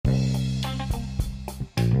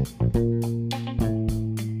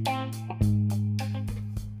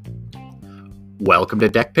Welcome to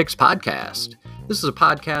Deck Picks Podcast. This is a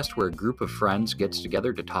podcast where a group of friends gets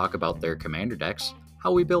together to talk about their commander decks,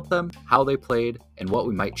 how we built them, how they played, and what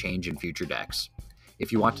we might change in future decks.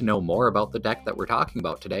 If you want to know more about the deck that we're talking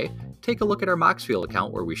about today, take a look at our Moxfield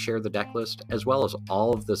account where we share the deck list as well as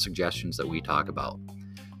all of the suggestions that we talk about.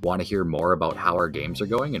 Want to hear more about how our games are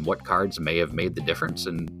going and what cards may have made the difference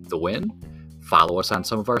in the win? Follow us on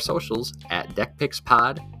some of our socials at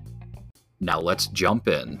DeckPicksPod. Now let's jump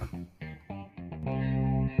in.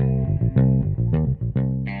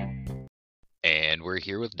 And we're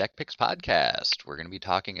here with Deck Picks Podcast. We're going to be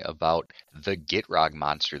talking about the Gitrog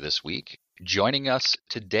Monster this week. Joining us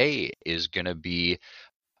today is going to be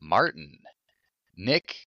Martin,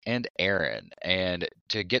 Nick, and Aaron. And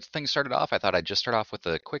to get things started off, I thought I'd just start off with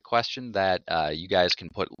a quick question that you guys can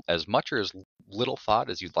put as much or as little thought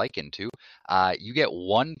as you'd like into. You get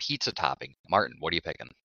one pizza topping. Martin, what are you picking?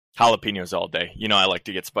 Jalapenos all day. You know I like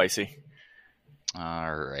to get spicy.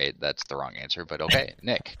 All right, that's the wrong answer, but okay.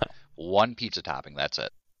 Nick, one pizza topping, that's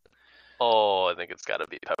it. Oh, I think it's got to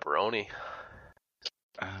be pepperoni.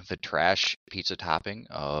 The trash pizza topping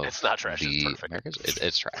of It's not trash, the it's perfect. Americas?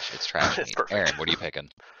 It's trash. It's trash. It's perfect. Aaron, what are you picking?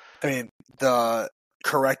 I mean, the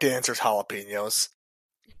correct answer is jalapenos,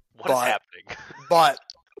 What is happening? but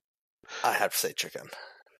I have to say chicken.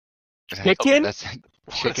 Chicken?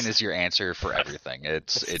 Chicken is your answer for everything.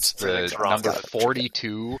 It's the It's wrong. number It's gotta be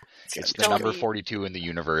 42. It's It's gotta the be number chicken. 42 in the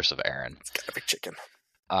universe of Aaron. It's gotta be chicken.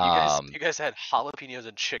 You guys had jalapenos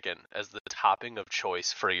and chicken as the topping of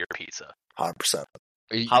choice for your pizza. 100%.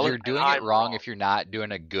 You're doing it I'm wrong wrong. if you're not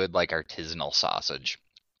doing a good artisanal sausage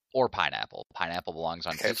or pineapple. Pineapple belongs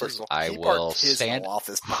on Okay, pizzas. first of all, I keep will artisanal stand. off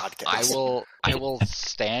this podcast. I will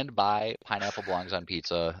stand by pineapple belongs on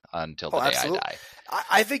pizza until the day absolutely. I die.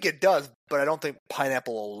 I think it does, but I don't think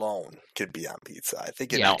pineapple alone could be on pizza. I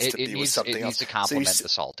think it needs to be with needs, something it needs else. to complement so the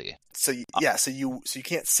salty. So you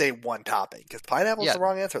can't say one topping because pineapple is Yeah. the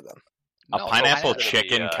wrong answer then. A No, pineapple pineapple-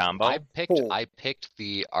 chicken Yeah. combo? I picked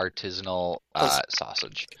the artisanal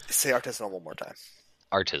sausage. Say artisanal one more time.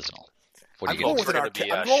 Artisanal. What do I'm you going get? with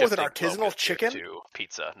an I'm going with an artisanal chicken. To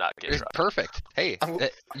pizza, not It's Gitrog. perfect. Hey, I'm-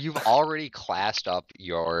 you've already classed up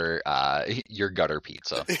your gutter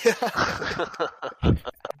pizza.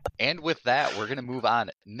 And with that, we're going to move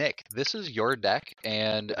on. Nick, this is your deck,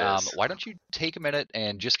 and It is. why don't you take a minute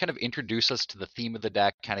and just kind of introduce us to the theme of the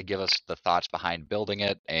deck, kind of give us the thoughts behind building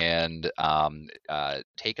it, and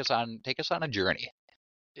take us on a journey.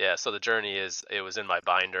 Yeah, so the journey is, it was in my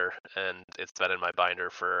binder, and it's been in my binder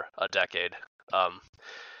for a decade.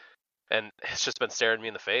 And it's just been staring me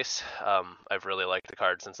in the face. I've really liked the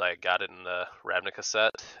card since I got it in the Ravnica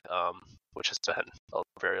set, which has been a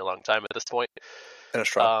very long time at this point.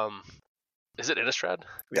 Innistrad. Is it Innistrad?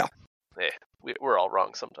 Yeah. Hey, we're all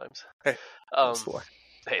wrong sometimes. Hey, that's the way.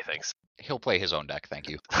 Hey, thanks. He'll play his own deck, thank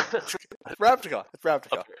you. It's Ravnica. It's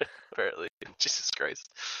Ravnica. Apparently. Jesus Christ.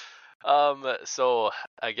 So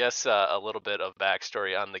I guess a little bit of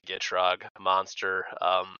backstory on the Gitrog monster.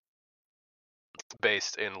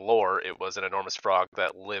 Based in lore, it was an enormous frog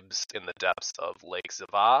that lives in the depths of Lake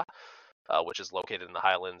Zava, which is located in the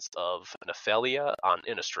highlands of Nephalia on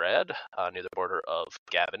Innistrad, near the border of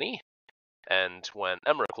Gavany. And when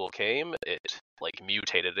Emrakul came, it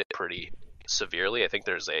mutated it pretty severely. I think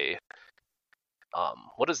there's a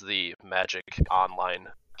what is the Magic online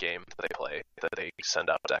game that they play that they send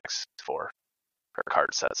out decks for or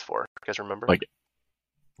card sets for? You guys remember? Like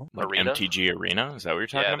Arena? MTG Arena? Is that what you're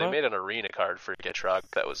talking Yeah, about? they made an arena card for Gitrog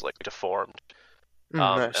that was deformed.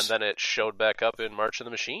 Nice. And then it showed back up in March of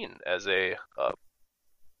the Machine as a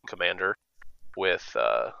commander with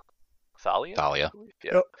Thalia. Thalia.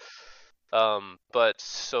 Yeah. But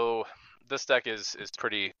so this deck is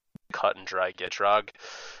pretty cut and dry Gitrog.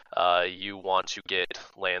 You want to get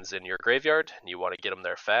lands in your graveyard, and you want to get them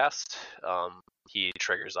there fast. He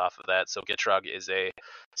triggers off of that. So Gitrog is a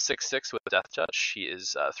 6/6 with Death Touch. He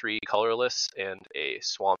is 3 colorless and a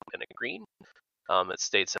swamp and a green. It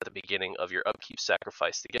states at the beginning of your upkeep,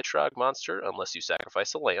 sacrifice the Gitrog monster unless you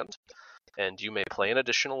sacrifice a land. And you may play an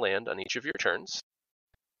additional land on each of your turns.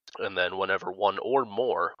 And then whenever one or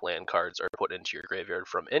more land cards are put into your graveyard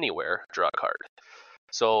from anywhere, draw a card.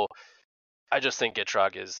 So I just think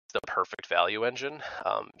Gitrog is the perfect value engine.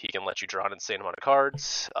 He can let you draw an insane amount of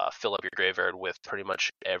cards, fill up your graveyard with pretty much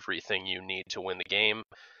everything you need to win the game.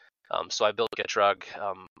 So I built Gitrog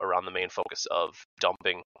around the main focus of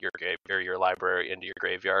dumping your library into your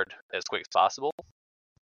graveyard as quick as possible.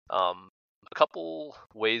 A couple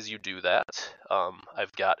ways you do that.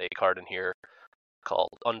 I've got a card in here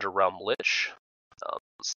called Underrealm Lich.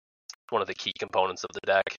 one of the key components of the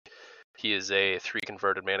deck. He is a 3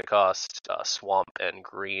 converted mana cost, swamp and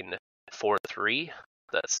green 4/3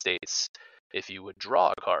 that states if you would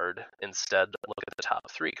draw a card, instead look at the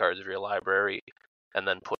top 3 cards of your library and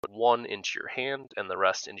then put 1 into your hand and the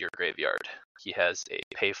rest into your graveyard. He has a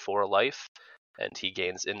pay 4 life, and he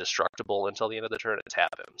gains indestructible until the end of the turn and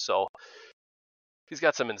tap him. So he's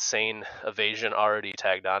got some insane evasion already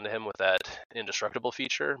tagged onto him with that indestructible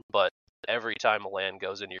feature, but every time a land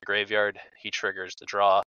goes into your graveyard, he triggers the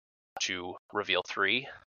draw to reveal 3,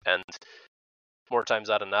 and more times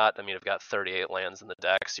out of not, I mean, I've got 38 lands in the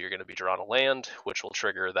deck, so you're going to be drawing a land, which will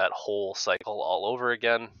trigger that whole cycle all over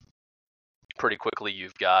again. Pretty quickly,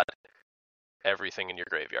 you've got everything in your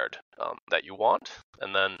graveyard that you want,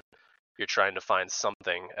 and then you're trying to find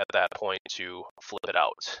something at that point to flip it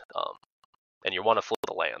out. And you want to flip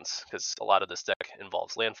the lands, because a lot of this deck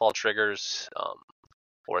involves landfall triggers,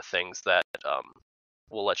 or things that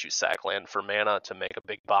will let you sack land for mana to make a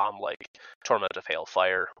big bomb, like Torment of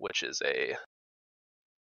Hailfire, which is a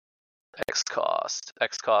X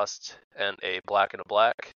cost, and a black and a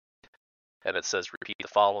black. And it says repeat the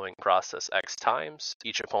following process X times.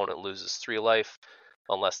 Each opponent loses 3 life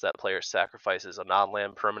unless that player sacrifices a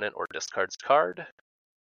non-land permanent or discards a card.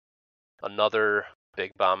 Another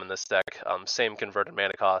big bomb in this deck, same converted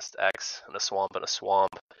mana cost, X, and a swamp and a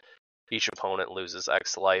swamp. Each opponent loses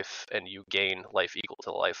X life, and you gain life equal to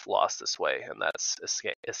the life lost this way, and that's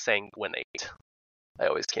a sanguinate. I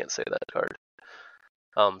always can't say that card.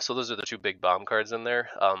 So those are the 2 big bomb cards in there.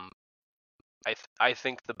 I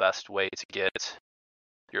think the best way to get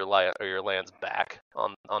your lands back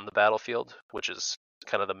on the battlefield, which is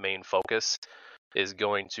kind of the main focus, is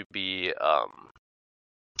going to be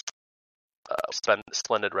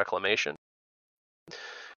Splendid Reclamation.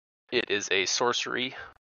 It is a sorcery.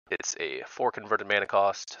 It's a 4 converted mana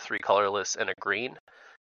cost, 3 colorless, and a green.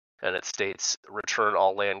 And it states return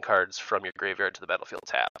all land cards from your graveyard to the battlefield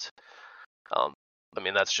tapped. I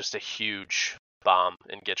mean, that's just a huge bomb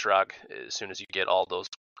in Gitrog. As soon as you get all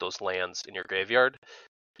those lands in your graveyard,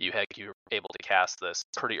 you're able to cast this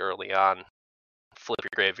pretty early on, flip your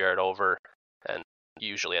graveyard over, and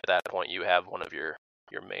usually at that point you have one of your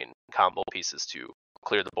main combo pieces to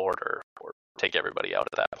clear the board or take everybody out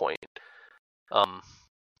at that point.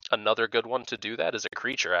 Another good one to do that is a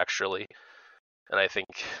creature, actually, and I think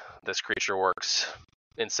this creature works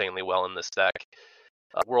insanely well in this deck.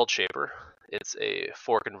 World Shaper. It's a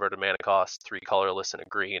 4 converted mana cost, 3 colorless, and a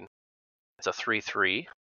green. It's a 3/3,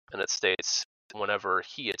 and it states whenever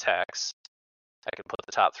he attacks, I can put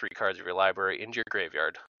the top 3 cards of your library into your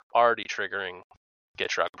graveyard, already triggering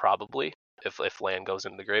Gitrog probably, if land goes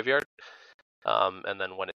into the graveyard. And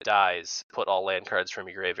then when it dies, put all land cards from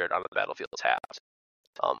your graveyard on the battlefield tapped.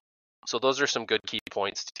 So those are some good key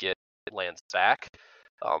points to get lands back.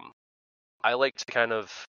 I like to kind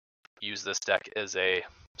of use this deck as a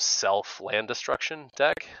self-land destruction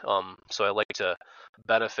deck. So I like to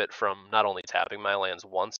benefit from not only tapping my lands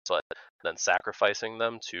once, but then sacrificing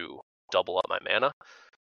them to double up my mana.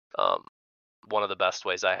 One of the best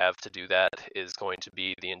ways I have to do that is going to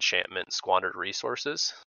be the enchantment Squandered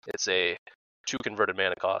Resources. It's a 2 converted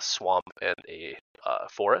mana cost swamp and a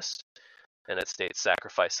forest. And it states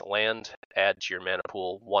sacrifice a land, add to your mana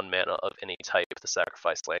pool 1 mana of any type the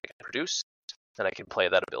sacrificed land can produce, and I can play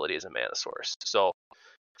that ability as a mana source. So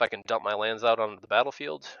if I can dump my lands out onto the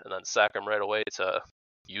battlefield and then sack them right away to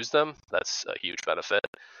use them, that's a huge benefit.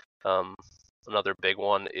 Another big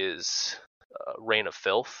one is Reign of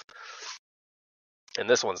Filth. And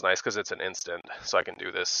this one's nice because it's an instant, so I can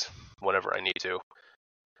do this whenever I need to.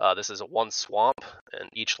 This is a 1 swamp, and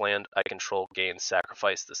each land I control gains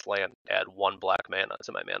sacrifice this land, add 1 black mana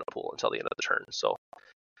to my mana pool until the end of the turn. So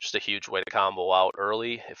just a huge way to combo out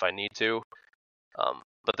early if I need to.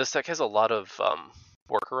 But this deck has a lot of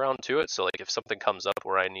workaround to it, so like if something comes up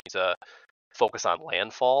where I need to focus on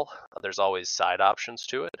landfall, there's always side options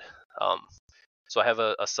to it. So I have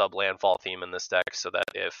a sub landfall theme in this deck, so that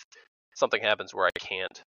if something happens where I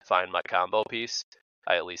can't find my combo piece,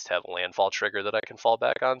 I at least have a landfall trigger that I can fall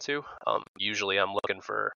back onto. Usually I'm looking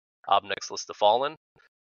for Obnick's List of Fallen.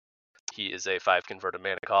 He is a 5 converted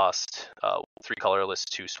mana cost, 3 colorless,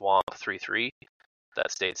 2 swamp, 3/3. That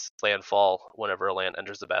states landfall. Whenever a land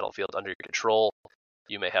enters the battlefield under your control,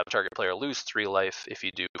 you may have target player lose 3 life. If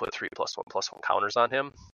you do, put 3+1/+1 counters on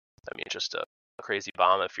him. I mean, just a crazy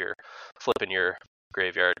bomb if you're flipping your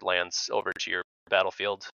graveyard lands over to your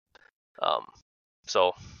battlefield.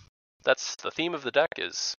 So that's the theme of the deck,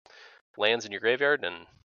 is lands in your graveyard and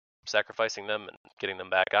sacrificing them and getting them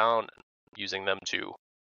back on and using them to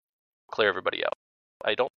clear everybody out.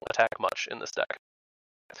 I don't attack much in this deck.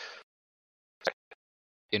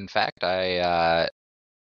 In fact, I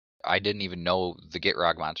didn't even know the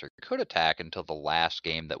Gitrog Monster could attack until the last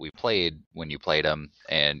game that we played when you played him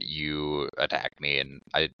and you attacked me. And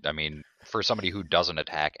I mean, for somebody who doesn't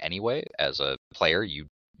attack anyway, as a player, you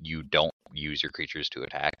don't use your creatures to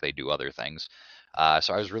attack. They do other things.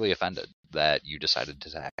 So I was really offended that you decided to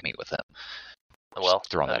attack me with him. Well,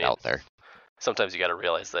 just throwing that out there. Sometimes you got to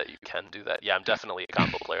realize that you can do that. Yeah, I'm definitely a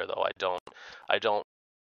combo player, though. I don't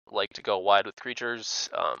like to go wide with creatures.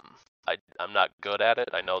 I'm not good at it.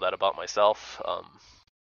 I know that about myself.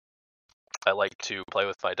 I like to play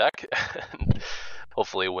with my deck and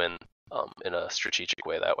hopefully win in a strategic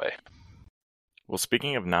way that way. Well,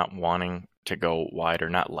 speaking of not wanting to go wide or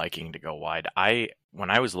not liking to go wide,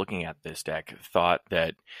 when I was looking at this deck, thought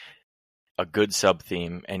that a good sub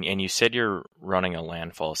theme, and you said you're running a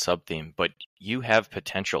landfall sub theme, but you have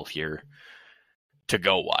potential here to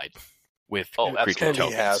go wide with creature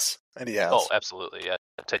tokens. And he has. Oh, absolutely. Yeah.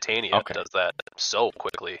 Titania does that so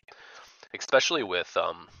quickly, especially with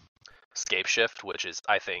Scape Shift, which is,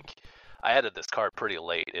 I think, I added this card pretty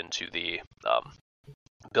late into the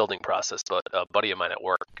building process, but a buddy of mine at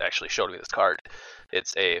work actually showed me this card.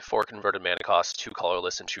 It's a 4 converted mana cost, 2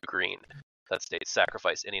 colorless and 2 green. That states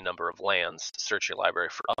sacrifice any number of lands, search your library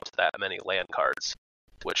for up to that many land cards,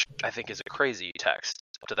 which I think is a crazy text.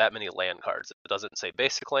 Up to that many land cards. It doesn't say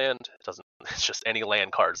basic land. It's just any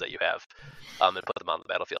land cards that you have, and put them on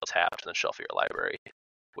the battlefield tapped, and then shuffle your library,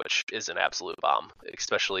 which is an absolute bomb,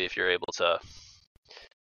 especially if you're able to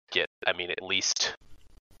get, at least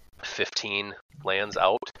 15 lands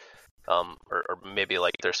out, or maybe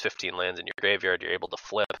like there's 15 lands in your graveyard, you're able to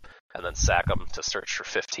flip and then sack them to search for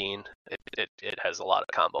 15. It has a lot of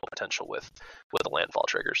combo potential with the landfall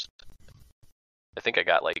triggers. I think I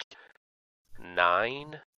got like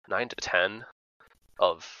 9 to 10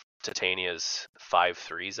 of Titania's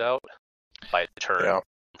 5/3s out by turn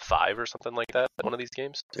 5 or something like that. One of these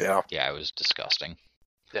games. Yeah, it was disgusting.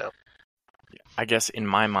 Yeah. I guess in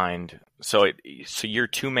my mind, so your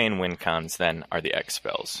 2 main win cons then are the X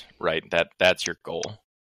spells, right? That's your goal.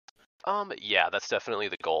 Yeah, that's definitely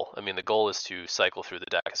the goal. The goal is to cycle through the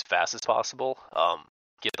deck as fast as possible,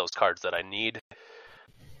 get those cards that I need,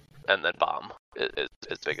 and then bomb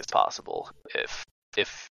as big as possible.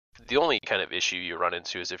 If the only kind of issue you run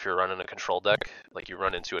into is if you're running a control deck, like you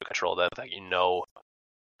run into a control deck that you know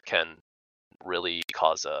can really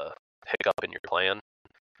cause a hiccup in your plan,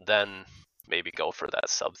 then maybe go for that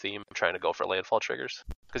sub theme, trying to go for landfall triggers.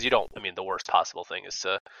 Because you don't, the worst possible thing is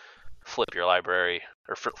to flip your library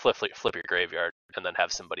or flip your graveyard and then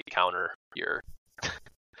have somebody counter your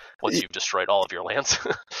once you've destroyed all of your lands.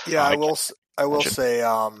 Yeah, I will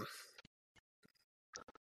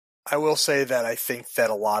say that I think that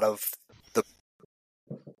a lot of the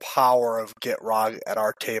power of Gitrog at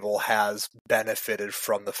our table has benefited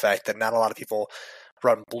from the fact that not a lot of people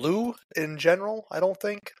run blue in general, I don't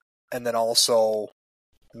think. And then also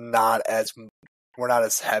we're not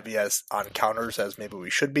as heavy as on counters as maybe we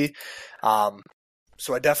should be.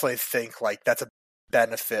 So I definitely think like that's a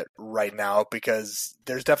benefit right now, because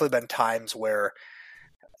there's definitely been times where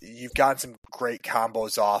you've gotten some great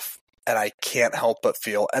combos off, and I can't help but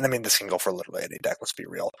feel, and this can go for literally any deck, let's be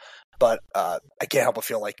real, but I can't help but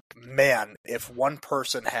feel like, man, if one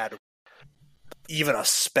person had even a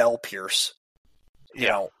spell pierce, you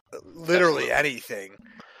know, literally anything,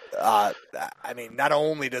 not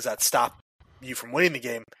only does that stop you from winning the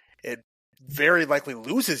game, it very likely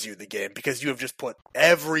loses you the game, because you have just put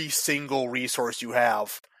every single resource you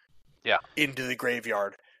have into the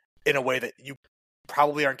graveyard in a way that you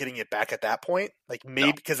probably aren't getting it back at that point. Like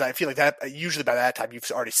maybe because I feel like that usually by that time you've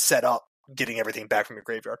already set up getting everything back from your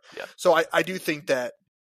graveyard. Yeah. So I do think that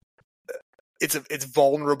it's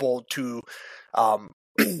vulnerable to a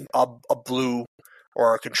blue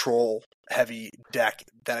or a control heavy deck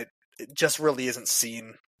that it just really isn't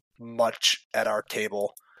seen much at our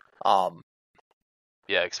table.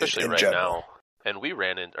 Especially right now. And I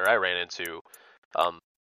ran into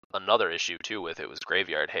another issue too with it was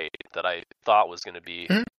graveyard hate that I thought was going to be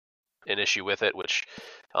an issue with it, which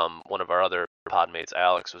one of our other pod mates,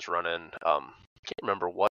 Alex, was running. I can't remember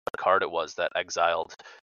what card it was that exiled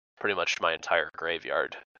pretty much my entire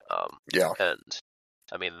graveyard. And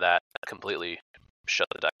that completely shut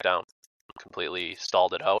the deck down, completely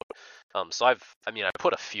stalled it out. So I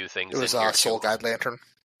put a few things. It was Soul Guide Lantern.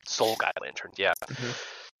 Soul Guide Lantern, yeah. Mm-hmm.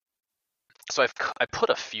 So I put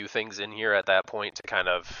a few things in here at that point to kind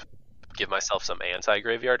of give myself some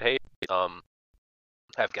anti-graveyard hate.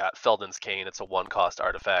 I've got Felden's Cane. It's a 1-cost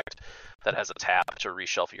artifact that has a tap to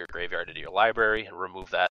reshuffle your graveyard into your library and remove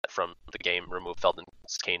that from the game. Remove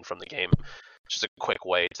Felden's Cane from the game. Just a quick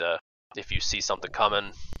way to if you see something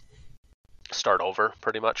coming, start over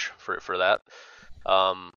pretty much for that.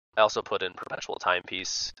 I also put in Perpetual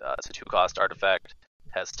Timepiece. It's a 2-cost artifact.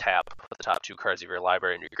 Has tap, put the top 2 cards of your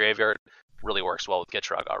library in your graveyard. Really works well with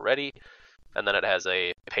Gitrog already. And then it has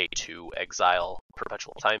a pay to exile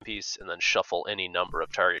Perpetual Timepiece and then shuffle any number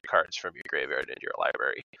of target cards from your graveyard into your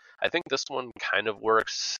library. I think this one kind of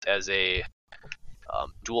works as a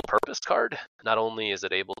dual purpose card. Not only is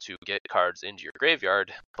it able to get cards into your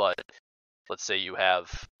graveyard, but let's say you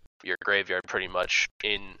have your graveyard pretty much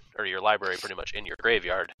in, or your library pretty much in your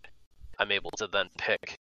graveyard, I'm able to then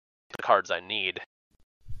pick the cards I need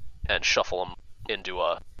and shuffle them into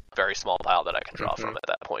a very small pile that I can draw from at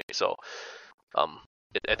that point. So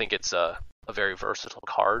I think it's a very versatile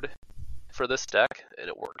card for this deck, and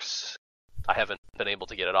it works. I haven't been able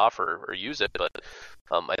to get it off or use it, but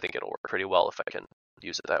I think it'll work pretty well if I can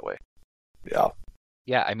use it that way. Yeah.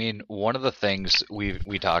 Yeah, I mean, one of the things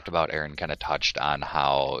we talked about, Aaron kind of touched on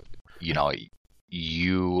how,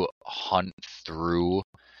 you hunt through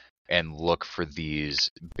and look for these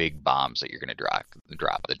big bombs that you're going to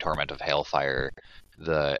drop. The Torment of Hailfire,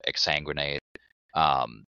 the Exsanguinate,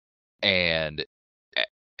 and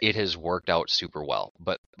it has worked out super well.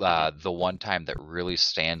 But the one time that really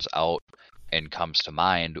stands out and comes to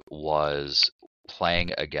mind was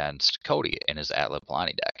playing against Cody in his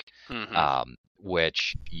Atlat-Palani deck,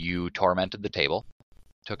 which you tormented the table,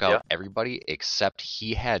 took out everybody except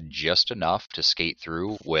he had just enough to skate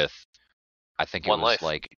through with, I think it was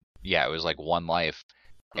like 1 life.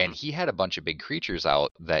 And he had a bunch of big creatures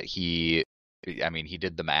out that he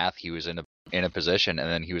did the math. He was in a position,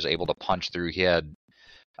 and then he was able to punch through. He had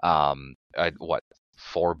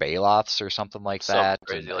 4 Baloths or something like that.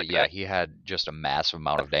 Crazy and, that. He had just a massive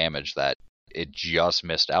amount of damage that it just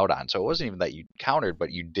missed out on. So it wasn't even that you countered,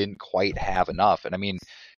 but you didn't quite have enough. And I mean,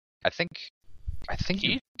 I think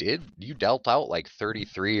you dealt out like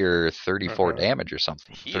 33 or 34 damage or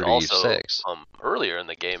something. He 36. Also, earlier in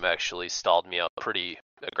the game actually stalled me out pretty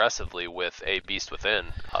aggressively with a Beast Within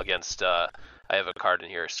against, I have a card in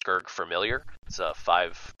here, Skurg Familiar. It's a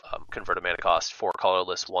 5 converted mana cost, 4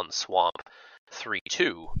 colorless, 1 swamp,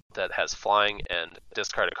 3/2 that has flying, and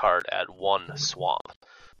discard a card, add 1 swamp.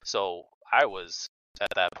 So I was,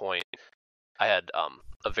 at that point, I had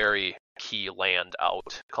a very key land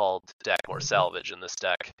out called Dakmor Salvage in this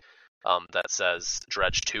deck that says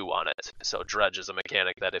Dredge 2 on it. So Dredge is a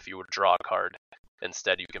mechanic that if you would draw a card,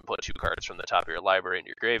 instead you can put 2 cards from the top of your library into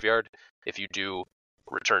your graveyard. If you do,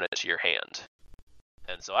 return it to your hand.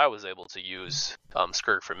 And so I was able to use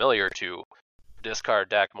Skurg Familiar to discard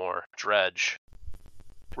Dakmor, Dredge,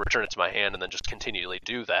 return it to my hand, and then just continually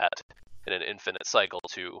do that in an infinite cycle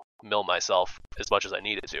to mill myself as much as I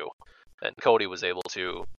needed to. And Cody was able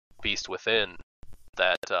to Beast Within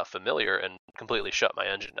that Familiar and completely shut my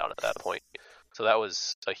engine down at that point. So that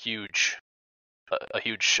was a huge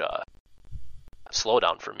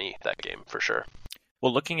slowdown for me that game, for sure.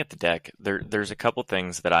 Well, looking at the deck, there's a couple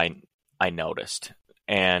things that I noticed.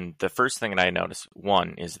 And the first thing that I noticed,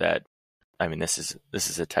 one, is that, I mean, this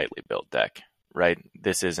is a tightly built deck, right?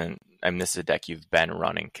 This is a deck you've been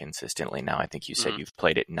running consistently now. I think you said you've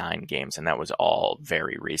played it 9 games, and that was all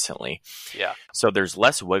very recently. Yeah. So there's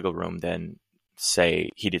less wiggle room than, say,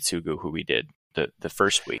 Hidetsugu, who we did the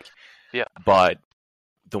first week. Yeah. But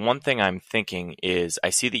the one thing I'm thinking is, I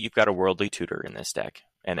see that you've got a Worldly Tutor in this deck,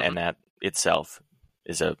 and that itself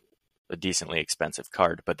is a decently expensive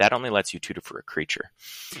card, but that only lets you tutor for a creature.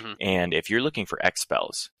 And if you're looking for X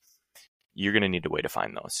spells, you're going to need a way to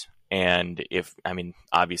find those. And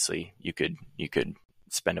obviously you could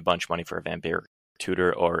spend a bunch of money for a Vampire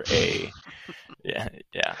Tutor or a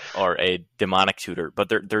or a Demonic Tutor.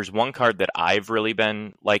 But there's one card that I've really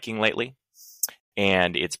been liking lately,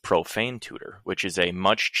 and it's Profane Tutor, which is a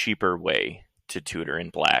much cheaper way to tutor in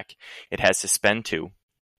black. It has to spend 2.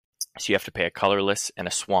 So you have to pay a colorless and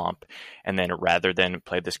a swamp, and then rather than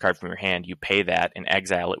play this card from your hand, you pay that and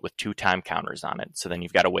exile it with 2 time counters on it. So then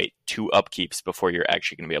you've got to wait 2 upkeeps before you're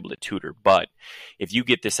actually going to be able to tutor. But if you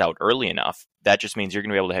get this out early enough, that just means you're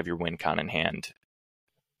going to be able to have your win con in hand,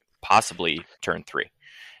 possibly turn 3.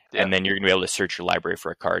 Yeah. And then you're going to be able to search your library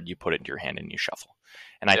for a card, you put it into your hand, and you shuffle.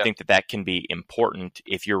 And I think that can be important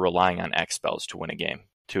if you're relying on X spells to win a game,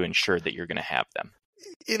 to ensure that you're going to have them.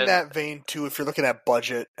 In that vein, too, if you're looking at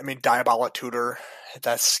budget, I mean, Diabolic Tutor,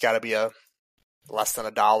 that's got to be a less than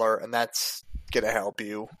 $1, and that's going to help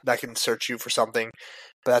you. That can search you for something,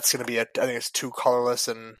 but that's going to be, I think it's 2 colorless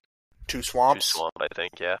and 2 swamps. 2 swamp, I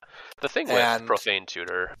think, yeah. The thing with Profane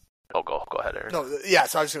Tutor... Oh, go ahead, Aaron. No, yeah,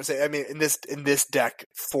 so I was going to say, I mean, in this deck,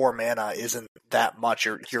 4 mana isn't that much.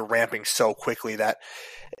 You're ramping so quickly that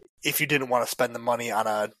if you didn't want to spend the money on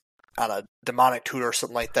a a demonic tutor or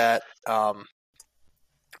something like that,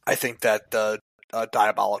 I think that the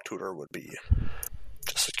diabolic tutor would be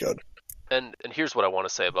just as good. And here's what I want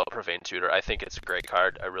to say about Profane Tutor. I think it's a great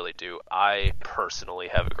card. I really do. I personally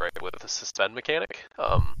have a gripe with the suspend mechanic,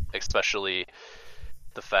 especially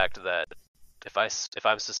the fact that if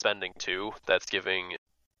I'm suspending 2, that's giving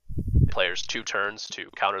players 2 turns to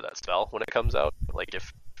counter that spell when it comes out. Like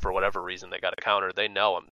if for whatever reason they got a counter, they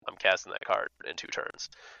know I'm casting that card in 2 turns,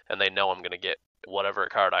 and they know I'm going to get whatever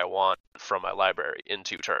card I want from my library in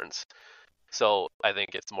 2 turns. So I think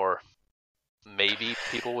it's more, maybe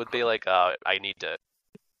people would be like, I need to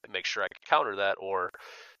make sure I can counter that, or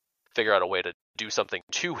figure out a way to do something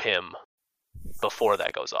to him before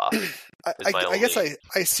that goes off. I guess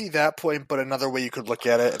I see that point, but another way you could look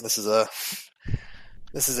at it, and this is a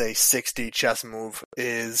 6D chess move,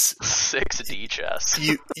 is 6D chess.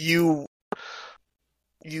 You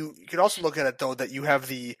could also look at it though that you have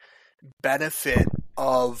the benefit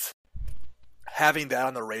of having that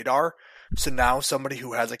on the radar. So now somebody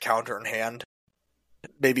who has a counter in hand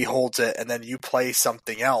maybe holds it, and then you play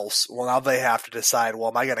something else. Well, now they have to decide, well,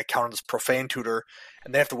 am I going to counter this Profane Tutor?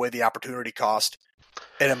 And they have to weigh the opportunity cost,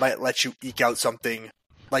 and it might let you eke out something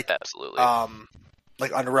like absolutely,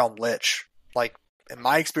 like Underrealm Lich. Like in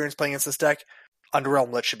my experience playing against this deck,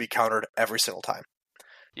 Underrealm Lich should be countered every single time.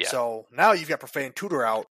 Yeah. So now you've got Profane Tutor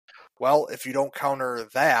out. Well, if you don't counter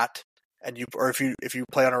that, if you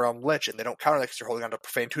play Underrealm Lich and they don't counter that because you're holding on to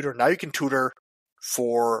Profane Tutor, now you can tutor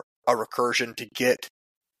for a recursion to get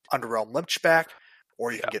Underrealm Lich back,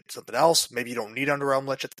 or you can get something else. Maybe you don't need Underrealm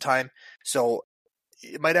Lich at the time. So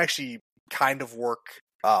it might actually kind of work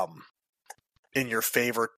in your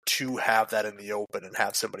favor to have that in the open and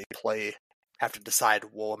have somebody have to decide,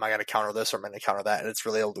 well, am I going to counter this or am I going to counter that? And it's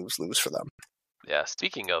really a lose-lose for them. Yeah,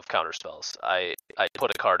 speaking of counter spells, I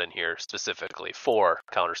put a card in here specifically for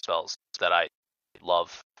counter spells that I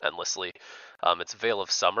love endlessly. It's Veil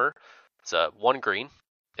of Summer. It's a 1 green.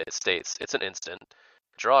 It states, it's an instant.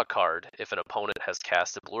 Draw a card if an opponent has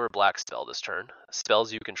cast a blue or black spell this turn.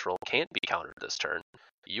 Spells you control can't be countered this turn.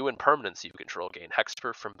 You and permanents you control gain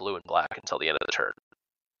hexproof from blue and black until the end of the turn.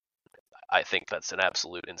 I think that's an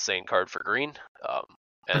absolute insane card for green,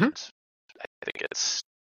 and I think it's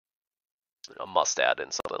a must-add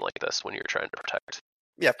in something like this when you're trying to protect.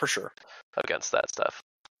 Yeah, for sure. Against that stuff.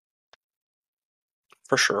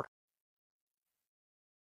 For sure.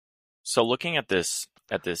 So looking at this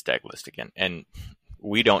deck list again, and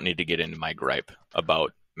we don't need to get into my gripe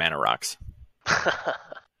about mana rocks.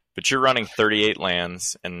 But you're running 38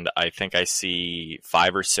 lands, and I think I see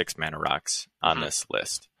 5 or 6 mana rocks on this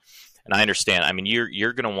list. And I understand, I mean,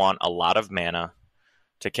 you're going to want a lot of mana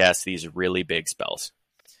to cast these really big spells.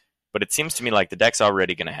 But it seems to me like the deck's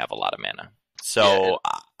already going to have a lot of mana. So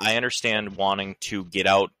yeah, I understand wanting to get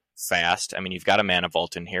out fast. I mean, you've got a Mana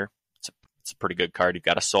Vault in here. It's a pretty good card. You've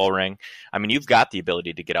got a Soul Ring. I mean, you've got the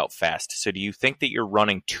ability to get out fast. So do you think that you're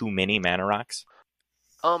running too many mana rocks?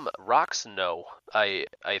 Rocks, no. I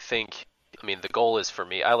think, I mean, the goal is for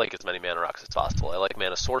me, I like as many mana rocks as possible. I like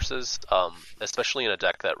mana sources, especially in a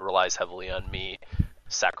deck that relies heavily on me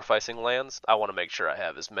sacrificing lands. I want to make sure I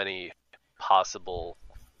have as many possible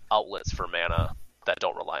outlets for mana that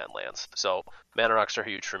don't rely on lands. So mana rocks are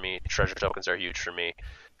huge for me. Treasure tokens are huge for me.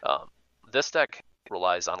 This deck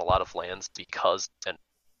relies on a lot of lands because, and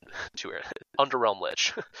to Underrealm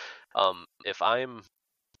Lich. If I'm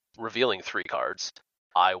revealing 3 cards,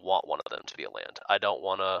 I want one of them to be a land. I don't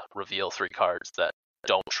want to reveal 3 cards that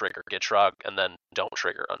don't trigger Gitrog and then don't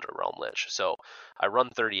trigger Underrealm Lich. So I run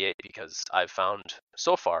 38 because I've found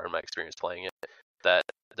so far in my experience playing it that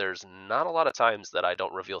there's not a lot of times that I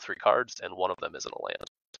don't reveal 3 cards and one of them isn't a land.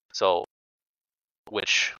 So,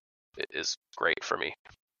 which is great for me,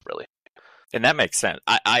 really. And that makes sense.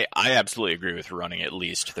 I absolutely agree with running at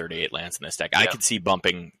least 38 lands in this deck. Yeah. I could see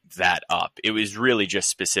bumping that up. It was really just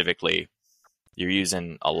specifically you're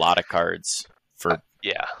using a lot of cards for...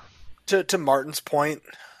 yeah. To Martin's point,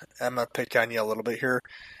 I'm going to pick on you a little bit here.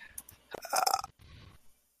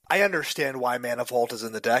 I understand why Mana Vault is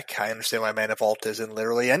in the deck. I understand why Mana Vault is in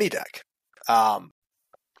literally any deck.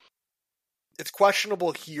 It's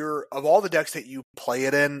questionable here. Of all the decks that you play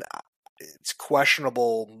it in, it's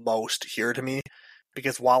questionable most here to me,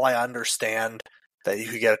 because while I understand that you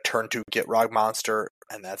could get a turn 2 Gitrog Monster,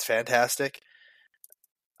 and that's fantastic,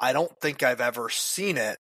 I don't think I've ever seen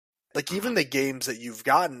it. Like, even the games that you've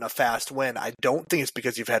gotten a fast win, I don't think it's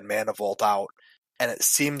because you've had Mana Vault out. And it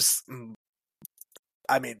seems,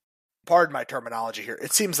 I mean, pardon my terminology here,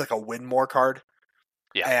 it seems like a win more card.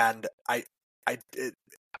 Yeah. And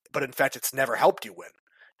but in fact, it's never helped you win.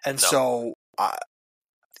 And so,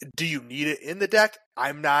 do you need it in the deck?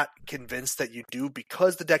 I'm not convinced that you do,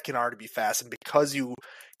 because the deck can already be fast and because you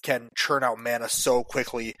can churn out mana so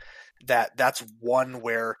quickly that's one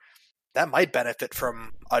where that might benefit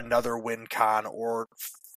from another win con or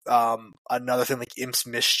another thing like Imp's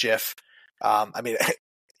Mischief. I mean,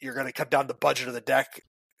 you're going to cut down the budget of the deck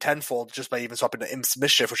tenfold just by even swapping to Imp's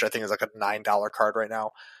Mischief, which I think is like a $9 card right now.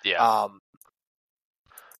 Yeah.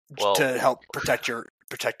 To help protect your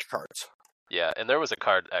cards. Yeah, and there was a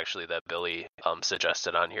card actually that Billy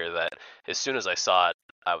suggested on here that as soon as I saw it,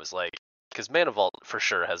 I was like, because Mana Vault for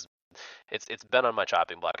sure has, it's been on my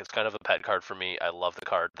chopping block. It's kind of a pet card for me. I love the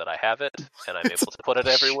card that I have it, and I'm able to put it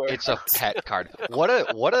everywhere. It's a pet card. What an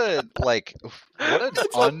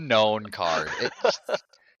unknown card.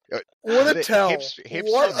 What a tell!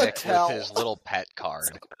 Hipster Nick with his little pet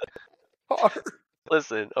card.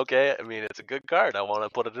 Listen, okay, I mean, it's a good card. I want to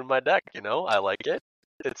put it in my deck. I like it.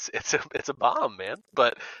 It's a bomb, man.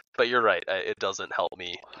 But you're right. It doesn't help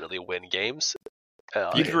me really win games.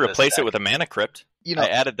 You could replace it with a Mana Crypt. I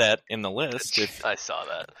added that in the list. I saw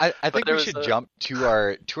that. I think we should jump to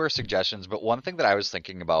our suggestions. But one thing that I was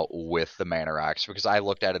thinking about with the Mana Rocks, because I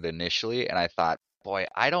looked at it initially and I thought, boy,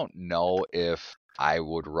 I don't know if I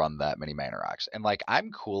would run that many Mana Rocks. And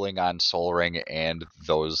I'm cooling on Soul Ring and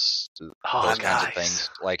those kinds of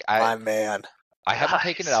things. My man. I haven't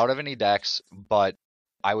taken it out of any decks, but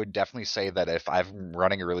I would definitely say that if I'm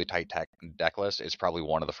running a really tight deck list, it's probably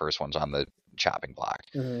one of the first ones on the chopping block.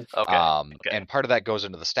 Mm-hmm. Okay. And part of that goes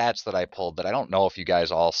into the stats that I pulled that I don't know if you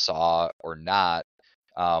guys all saw or not,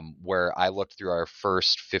 where I looked through our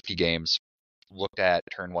first 50 games, looked at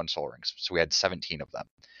turn 1 Soul Rings. So we had 17 of them.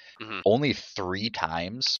 Mm-hmm. Only 3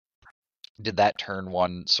 times did that turn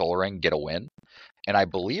 1 Soul Ring get a win. And I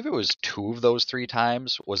believe it was 2 of those 3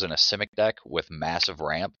 times was in a Simic deck with massive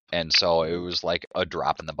ramp, and so it was like a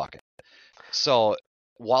drop in the bucket. So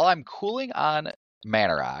while I'm cooling on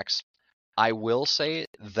Mana Rocks, I will say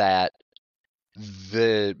that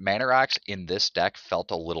the Mana Rocks in this deck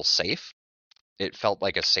felt a little safe. It felt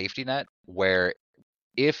like a safety net, where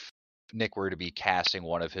if Nick were to be casting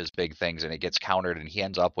one of his big things and it gets countered and he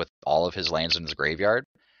ends up with all of his lands in his graveyard,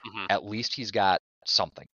 at least he's got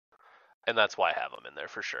something. And that's why I have them in there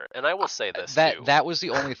for sure. And I will say this too. That was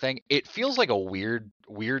the only thing. It feels like a weird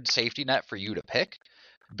safety net for you to pick,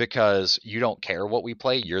 because you don't care what we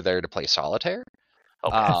play. You're there to play solitaire.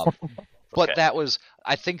 Okay. But that was,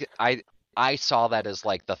 I think I saw that as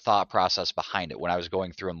the thought process behind it when I was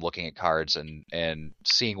going through and looking at cards and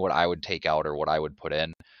seeing what I would take out or what I would put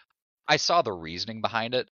in. I saw the reasoning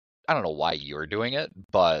behind it. I don't know why you're doing it,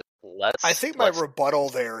 but I think my rebuttal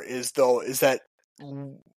there is that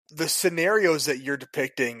the scenarios that you're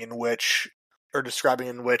depicting describing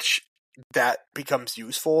in which that becomes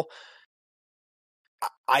useful,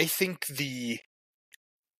 I think the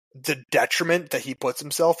detriment that he puts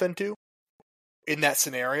himself into in that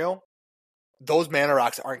scenario, those Mana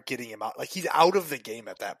Rocks aren't getting him out. He's out of the game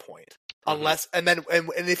at that point. Unless, and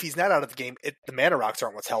if he's not out of the game, the Mana Rocks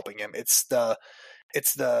aren't what's helping him. It's the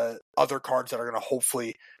other cards that are going to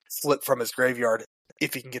hopefully flip from his graveyard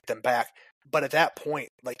if he can get them back. But at that point,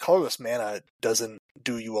 colorless mana doesn't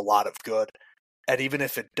do you a lot of good. And even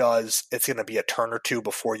if it does, it's going to be a turn or 2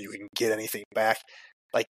 before you can get anything back.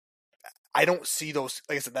 I don't see those.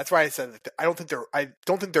 Like I said, that's why I said that I don't think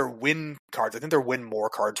they're win cards. I think they're win more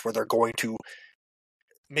cards where they're going to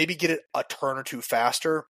maybe get it a turn or 2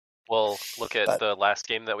 faster. Well, look at the last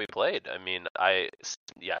game that we played. I mean,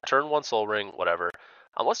 turn 1 Soul Ring, whatever.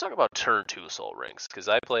 Let's talk about turn 2 Soul Rings, because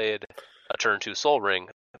I played a turn 2 Soul Ring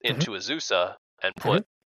into Azusa and put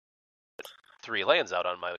 3 lands out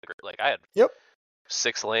on my, I had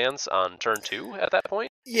 6 lands on turn 2 at that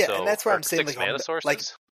point. Yeah, so, and that's why I'm saying 6 mana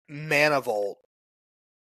sources. Mana Vault,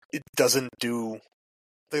 it doesn't do.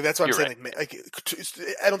 That's what I'm saying. Right.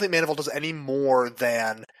 I don't think Mana Vault does any more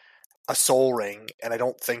than a Soul Ring, and I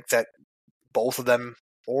don't think that both of them,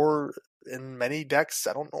 or in many decks,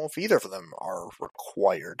 I don't know if either of them are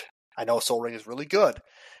required. I know Soul Ring is really good.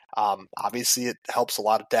 Obviously, it helps a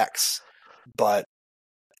lot of decks, but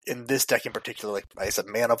in this deck in particular, like I said,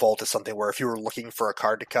 Mana Vault is something where if you were looking for a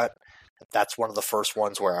card to cut, that's one of the first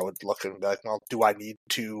ones where I would look and be like, well, do I need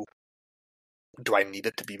it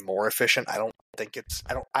to be more efficient? I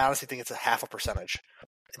honestly think it's a half a percentage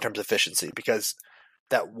in terms of efficiency, because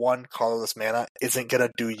that one colorless mana isn't going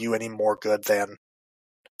to do you any more good than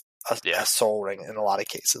a Soul Ring in a lot of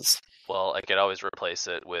cases. Well, I could always replace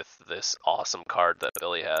it with this awesome card that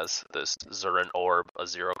Billy has, this Zurin Orb, a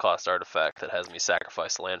 0-cost artifact that has me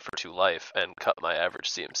sacrifice land for 2 life and cut my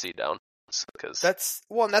average CMC down. ones because that's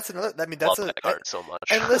another. I mean, I love that's that card so much.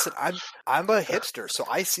 And listen, I'm a hipster, so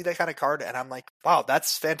I see that kind of card and I'm like, wow,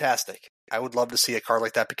 that's fantastic. I would love to see a card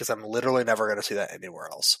like that because I'm literally never going to see that anywhere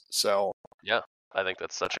else. So yeah, I think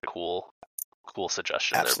that's such a cool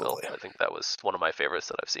suggestion absolutely. there, Bill. I think that was one of my favorites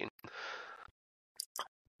that I've seen.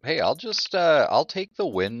 Hey, I'll take the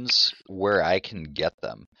wins where I can get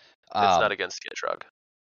them. It's not against Gitrog.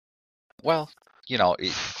 Well,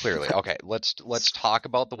 clearly. Okay, let's talk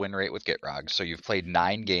about the win rate with Gitrog. So you've played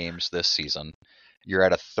 9 games this season. You're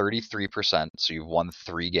at a 33%, so you've won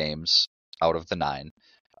 3 games out of the 9.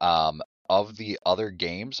 Of the other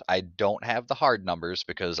games, I don't have the hard numbers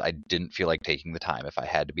because I didn't feel like taking the time, if I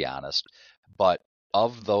had to be honest. But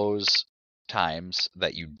of those times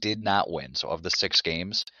that you did not win, so of the 6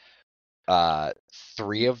 games,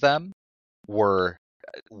 3 of them were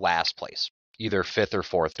last place, either 5th or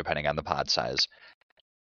 4th, depending on the pod size.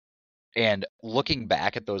 And looking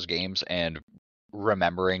back at those games and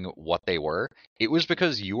remembering what they were, it was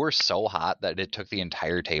because you were so hot that it took the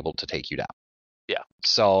entire table to take you down. Yeah.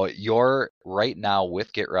 So you're right now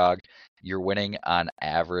with Gitrog, you're winning on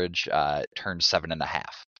average turn 7.5.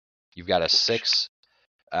 You've got a 6,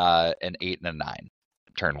 an 8, and a 9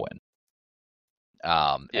 turn win.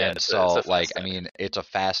 And so, it's a fast I mean, it's a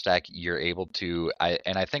fast deck. You're able to,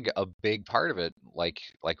 I think a big part of it, like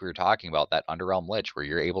we were talking about, that Underrealm Lich, where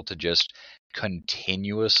you're able to just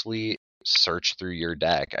continuously search through your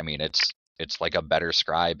deck. I mean, it's like a better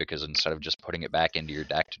scribe because instead of just putting it back into your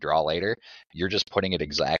deck to draw later, you're just putting it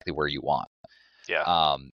exactly where you want.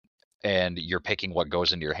 Yeah. And you're picking what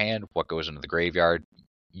goes into your hand, what goes into the graveyard.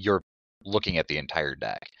 You're looking at the entire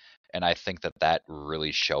deck. And I think that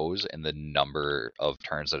really shows in the number of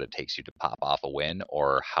turns that it takes you to pop off a win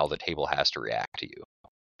or how the table has to react to you.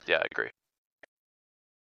 Yeah, I agree.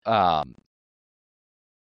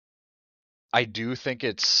 I do think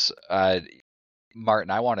it's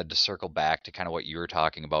Martin, I wanted to circle back to kind of what you were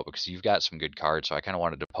talking about because you've got some good cards, so I kind of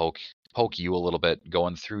wanted to poke you a little bit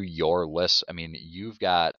going through your list. I mean, you've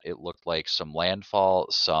got, it looked like some landfall,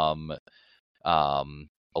 some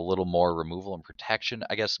a little more removal and protection.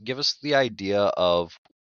 I guess give us the idea of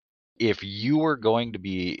if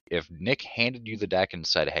Nick handed you the deck and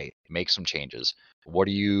said, "Hey, make some changes," what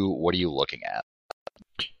are you looking at?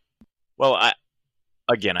 Well, I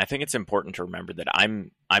think it's important to remember that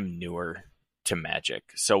I'm newer to Magic.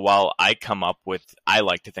 So while I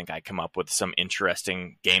like to think I come up with some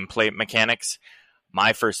interesting gameplay mechanics,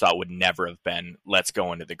 my first thought would never have been, let's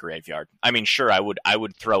go into the graveyard. I mean, sure, I would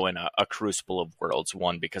throw in a Crucible of Worlds,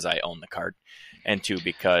 1, because I own the card, and 2,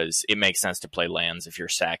 because it makes sense to play lands if you're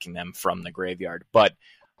sacking them from the graveyard. But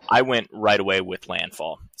I went right away with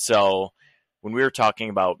Landfall. So when we were talking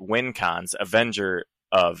about win cons, Avenger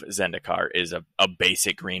of Zendikar is a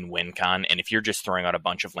basic green win con, and if you're just throwing out a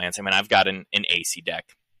bunch of lands, I mean, I've got an AC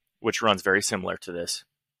deck, which runs very similar to this.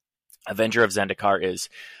 Avenger of Zendikar is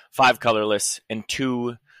 5 colorless and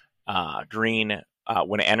 2 green.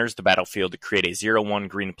 When it enters the battlefield, to create a 0/1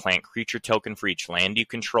 green plant creature token for each land you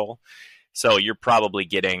control. So you're probably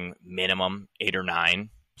getting minimum 8 or 9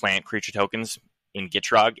 plant creature tokens in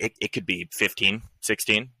Gitrog. It could be 15,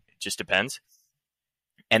 16. It just depends.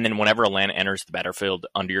 And then whenever a land enters the battlefield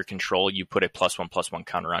under your control, you put a +1/+1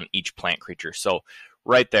 counter on each plant creature. So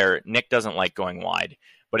right there, Nick doesn't like going wide.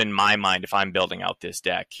 But in my mind, if I'm building out this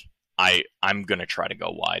deck, I'm going to try to go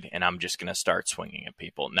wide, and I'm just going to start swinging at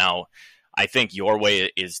people. Now, I think your way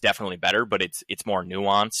is definitely better, but it's more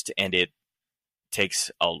nuanced, and it takes,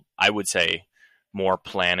 I would say, more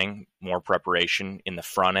planning, more preparation in the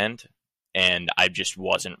front end, and I just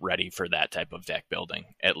wasn't ready for that type of deck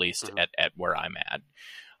building, at least at where I'm at.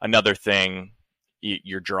 Another thing,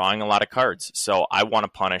 you're drawing a lot of cards, so I want to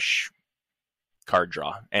punish card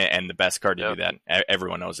draw, and the best card to do that,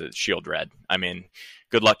 everyone knows, is Shield Red. I mean,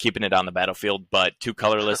 good luck keeping it on the battlefield, but 2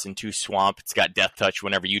 colorless and 2 swamp. It's got Death Touch.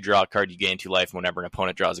 Whenever you draw a card, you gain 2 life. Whenever an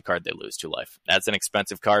opponent draws a card, they lose 2 life. That's an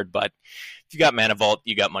expensive card, but if you got Mana Vault,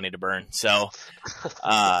 you got money to burn. So,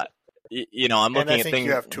 I'm looking at things. I think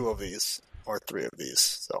you have 2 of these or 3 of these.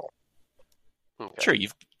 So, sure, you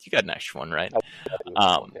got an extra one, right?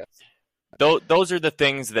 Those are the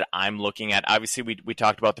things that I'm looking at. Obviously, we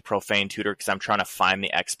talked about the Profane Tutor because I'm trying to find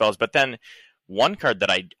the X spells. But then one card that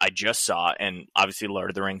I just saw, and obviously Lord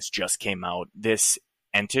of the Rings just came out, this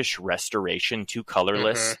Entish Restoration, 2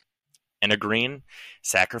 colorless and a green.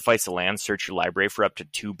 Sacrifice a land, search your library for up to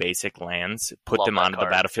 2 basic lands, put them onto the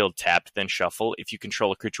battlefield tapped, then shuffle. If you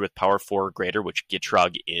control a creature with power 4 or greater, which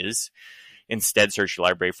Gitrog is, instead search your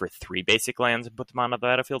library for 3 basic lands and put them onto the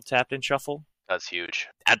battlefield tapped and shuffle. That's huge.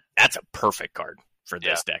 That's a perfect card for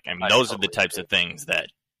this deck. I mean, those are the types of things that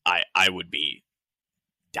I would be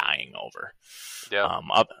dying over. Yeah.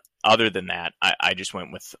 Other than that, I just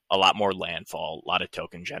went with a lot more landfall, a lot of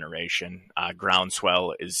token generation.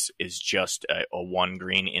 Groundswell is just a 1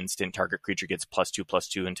 green instant. Target creature gets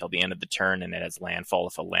 +2/+2 until the end of the turn, and it has landfall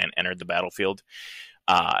if a land entered the battlefield.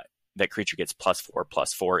 That creature gets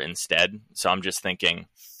 +4/+4 instead. So I'm just thinking,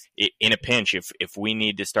 in a pinch, if we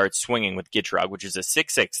need to start swinging with Gitrog, which is a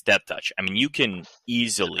 6/6 death touch, I mean, you can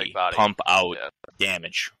easily pump out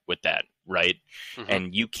damage with that, right? Mm-hmm.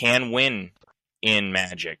 And you can win in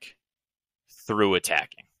Magic through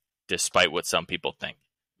attacking, despite what some people think,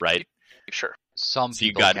 right? Sure. Some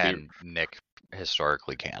people can, Nick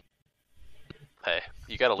historically can't. Hey,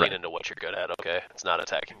 you got to lean into what you're good at, okay? It's not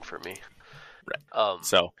attacking for me. Right.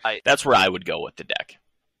 So that's where I would go with the deck.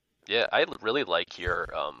 Yeah, I really like your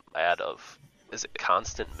ad of, is it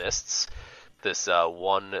Constant Mists? This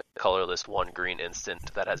 1 colorless, 1 green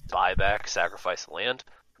instant that has buyback, sacrifice land.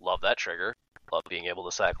 Love that trigger. Love being able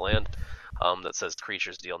to sack land. That says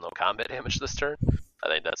creatures deal no combat damage this turn. I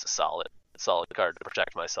think that's a solid card to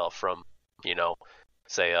protect myself from,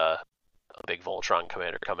 say a big Voltron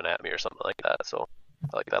commander coming at me or something like that. So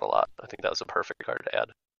I like that a lot. I think that was a perfect card to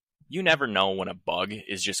add. You never know when a bug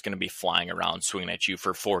is just going to be flying around swinging at you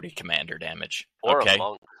for 40 commander damage. Or okay? a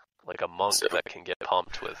monk, like a monk that can get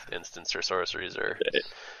pumped with instants or sorceries or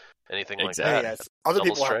anything like that. Yes. Other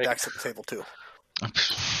Double people strike. have decks at the table too.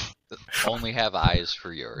 Only have eyes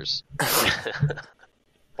for yours.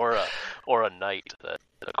 or a knight that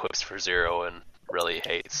equips for 0 and really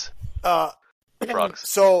hates frogs.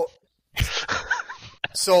 So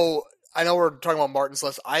I know we're talking about Martin's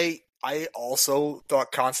list. I also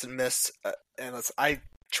thought Constant Mists, and I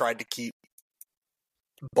tried to keep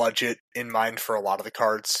budget in mind for a lot of the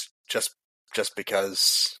cards, just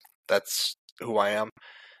because that's who I am.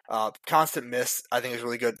 Constant Mists, I think, is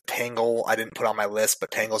really good. Tangle, I didn't put on my list, but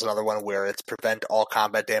Tangle's another one where it's prevent all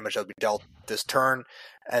combat damage that will be dealt this turn,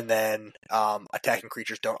 and then attacking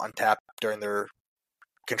creatures don't untap during their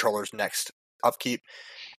controller's next upkeep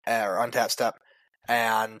or untap step.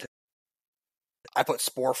 And I put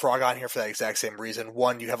Spore Frog on here for that exact same reason.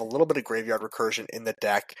 One, you have a little bit of graveyard recursion in the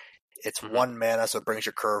deck. It's 1 mana, so it brings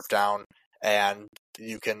your curve down, and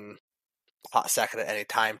you can hot sack it at any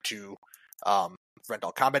time to prevent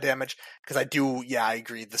all combat damage. Because I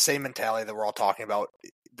agree. The same mentality that we're all talking about.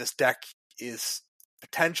 This deck is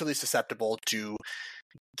potentially susceptible to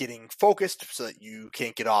getting focused so that you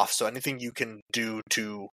can't get off. So anything you can do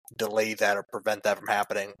to delay that or prevent that from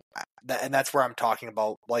happening. And that's where I'm talking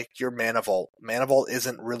about, like, your Mana Vault. Mana Vault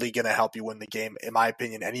isn't really going to help you win the game, in my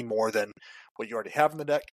opinion, any more than what you already have in the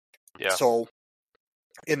deck. Yeah. So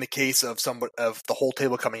in the case of the whole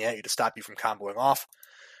table coming at you to stop you from comboing off,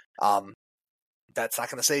 that's not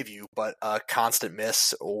going to save you, but Constant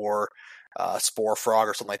Miss or Spore Frog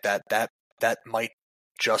or something like that might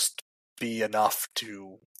just be enough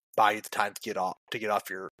to buy you the time to get off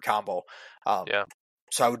your combo.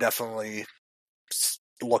 So I would definitely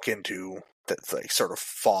look into the sort of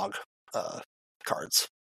fog cards.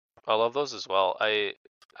 I love those as well. I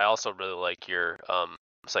also really like your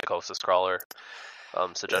Psychosis Crawler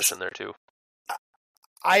suggestion there too.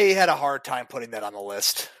 I had a hard time putting that on the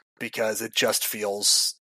list because it just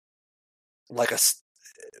feels like I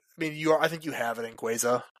mean, I think you have it in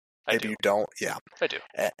Gueza. Maybe you don't. Yeah, I do.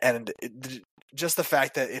 And just the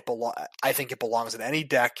fact that I think it belongs in any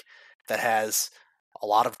deck that has a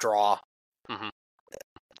lot of draw. Mm-hmm.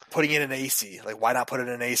 Putting it in AC, like, why not put it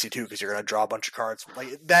in AC too? Because you're going to draw a bunch of cards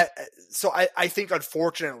like that. So I think,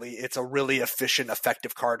 unfortunately, it's a really efficient,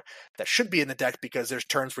 effective card that should be in the deck because there's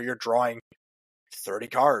turns where you're drawing 30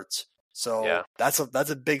 cards. So that's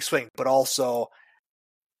a big swing. But also,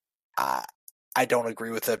 I don't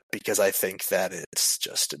agree with it because I think that it's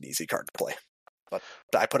just an easy card to play. But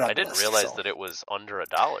I didn't realize that it was under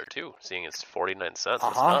 $1 too, seeing it's 49 cents.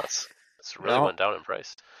 That's nuts. It's really went down in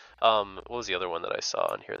price. What was the other one that I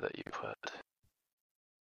saw on here that you put?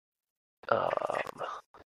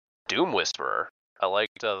 Doom Whisperer. I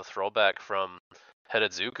liked the throwback from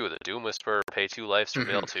Headed Zuku, the Doom Whisperer, pay 2 lives for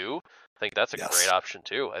mail 2. I think that's a great option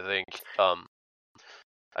too. I think, I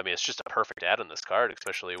mean, it's just a perfect add in this card,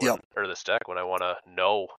 especially or this deck when I want to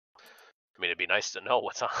know. I mean, it'd be nice to know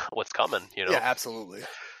what's coming. Yeah, absolutely.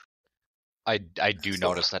 I do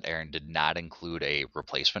notice that Aaron did not include a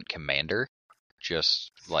replacement commander,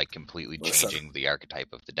 just like completely changing the archetype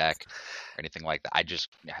of the deck or anything like that. I just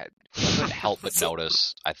couldn't help but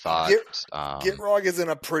notice. I thought Gitrog is in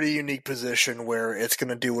a pretty unique position where it's going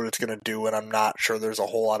to do what it's going to do, and I'm not sure there's a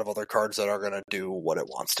whole lot of other cards that are going to do what it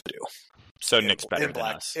wants to do. So Nick's better than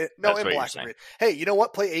us. In black and green. Hey, you know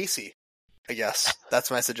what? Play AC. I guess that's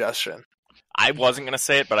my suggestion. I wasn't going to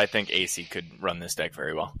say it, but I think AC could run this deck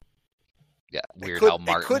very well. Yeah, weird how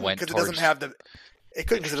Martin went towards... It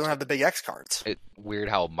couldn't because it doesn't have the big X cards. Weird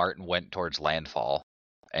how Martin went towards Landfall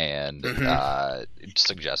and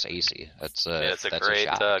suggests AC. It's a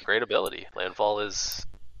great ability. Landfall is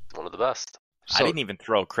one of the best. So, I didn't even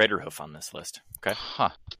throw Craterhoof on this list. Okay.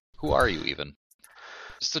 Huh. Who are you even?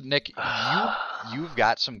 So Nick, you've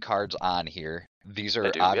got some cards on here. These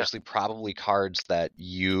are obviously probably cards that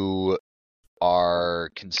you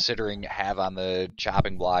are considering have on the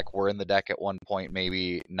chopping block. Were in the deck at one point,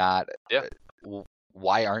 maybe not. Yeah.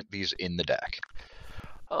 Why aren't these in the deck?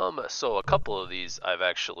 So a couple of these I've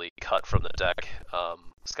actually cut from the deck.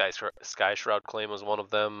 Sky Shroud Claim was one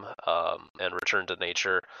of them, and Return to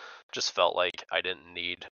Nature. Just felt like I didn't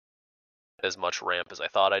need as much ramp as I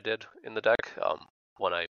thought I did in the deck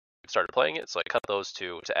when I started playing it, so I cut those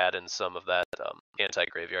two to add in some of that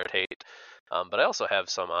anti-graveyard hate. But I also have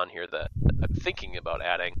some on here that I'm thinking about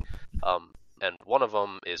adding, and one of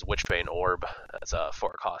them is Witchbane Orb. That's a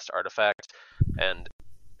 4-cost artifact, and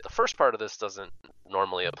the first part of this doesn't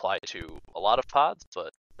normally apply to a lot of pods,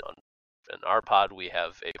 but in our pod we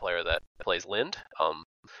have a player that plays Lind,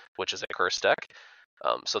 which is a curse deck.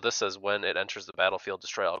 So this says when it enters the battlefield,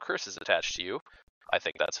 destroy all curses attached to you. I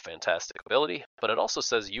think that's a fantastic ability, but it also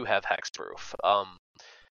says you have hexproof.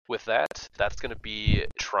 With that, that's going to be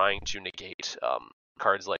trying to negate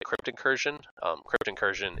cards like Crypt Incursion. Crypt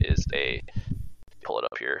Incursion is pull it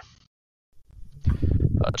up here,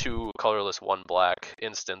 2 colorless, 1 black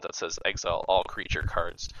instant that says exile all creature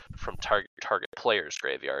cards from target player's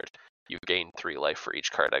graveyard. You gain 3 life for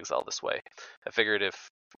each card exiled this way. I figured if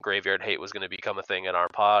graveyard hate was going to become a thing in our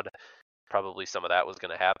pod, probably some of that was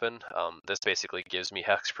going to happen. This basically gives me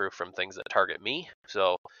hexproof from things that target me,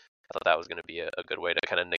 so I thought that was going to be a good way to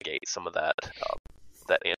kind of negate some of that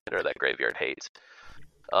that graveyard hate.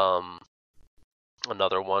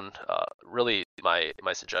 Another one, really my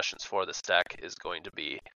suggestions for this deck is going to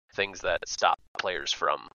be things that stop players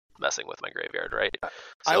from messing with my graveyard, right?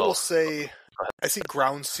 So, I will say, I see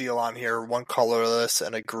Ground Seal on here, 1 colorless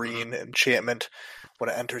and a green enchantment.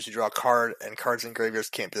 When it enters, you draw a card, and cards in graveyards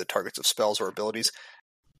can't be the targets of spells or abilities.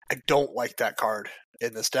 I don't like that card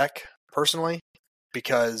in this deck, personally,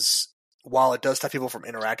 because while it does stop people from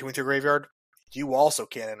interacting with your graveyard, you also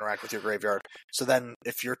can't interact with your graveyard. So then,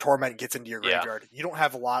 if your Torment gets into your graveyard, you don't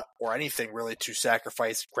have a lot or anything really to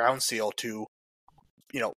sacrifice Ground Seal to,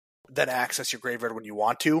 then access your graveyard when you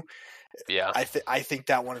want to. Yeah, I think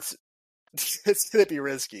that one is it's going to be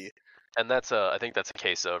risky. And I think that's a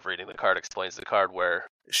case of reading the card explains the card, where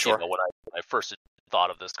when I first thought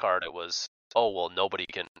of this card, it was, nobody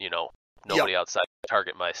can, nobody outside can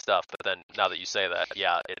target my stuff. But then now that you say that,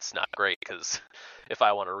 it's not great, because if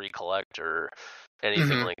I want to recollect or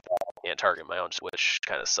anything like that, I can't target my own, which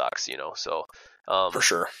kind of sucks, So for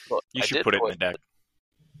sure, you should put it in the deck.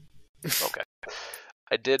 Okay,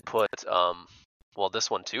 I did put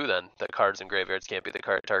this one too, then, that cards in graveyards can't be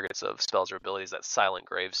the targets of spells or abilities. That's Silent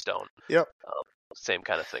Gravestone. Yep. Same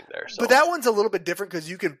kind of thing there. So. But that one's a little bit different because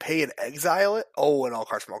you can pay and exile it. Oh, and all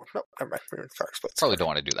cards from all. No, never mind. Probably don't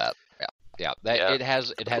want to do that. Yeah. It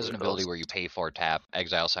has an ability where you pay for tap,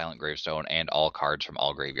 exile Silent Gravestone, and all cards from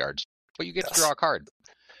all graveyards. But you get to draw a card.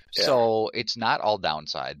 Yeah. So it's not all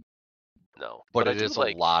downside. No. But it is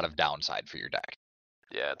a lot of downside for your deck.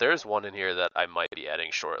 Yeah, there's one in here that I might be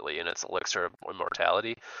adding shortly, and it's Elixir of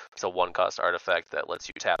Immortality. It's a 1-cost artifact that lets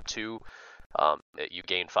you tap 2. You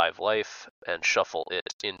gain 5 life and shuffle it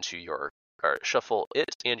and your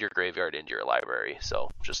graveyard into your library. So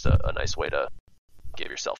just a nice way to give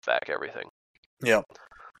yourself back everything. Yeah.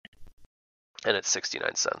 And it's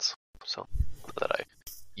 69 cents. So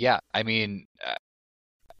I mean,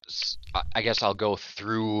 I guess I'll go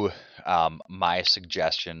through my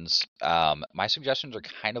suggestions. My suggestions are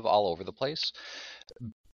kind of all over the place.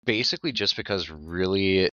 Basically just because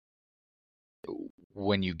really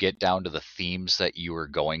when you get down to the themes that you were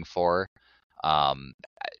going for,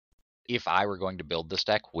 if I were going to build this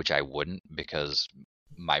deck, which I wouldn't because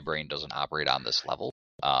my brain doesn't operate on this level,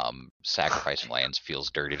 sacrificing lands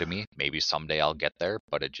feels dirty to me. Maybe someday I'll get there,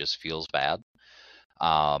 but it just feels bad.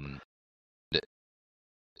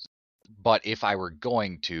 But if I were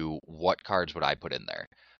going to, what cards would I put in there?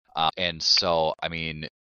 And so, I mean,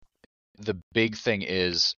 the big thing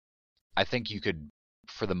is, I think you could,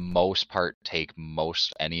 for the most part, take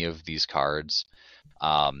most any of these cards.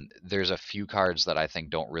 There's a few cards that I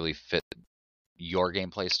think don't really fit your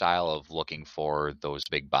gameplay style of looking for those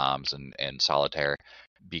big bombs and solitaire,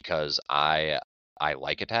 because I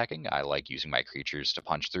like attacking. I like using my creatures to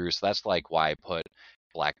punch through. So that's like why I put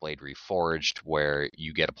Blackblade Reforged, where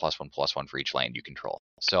you get a +1/+1 for each land you control.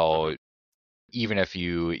 So even if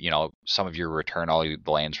some of your return all the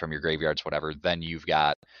lands from your graveyards, whatever, then you've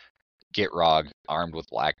got Gitrog armed with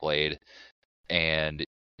Blackblade, and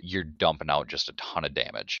you're dumping out just a ton of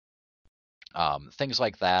damage. Things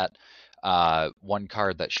like that. One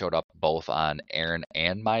card that showed up both on Aaron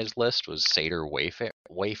and Mai's list was Satyr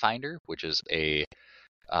Wayfinder, which is a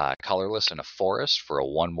colorless in a forest for a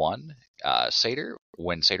 1/1 Satyr.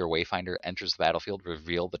 When Satyr Wayfinder enters the battlefield,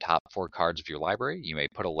 reveal the top 4 cards of your library. You may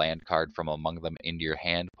put a land card from among them into your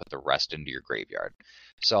hand, put the rest into your graveyard.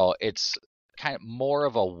 So it's kind of more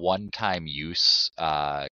of a one-time use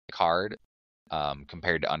card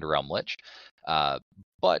compared to Underrealm Lich.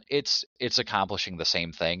 But it's accomplishing the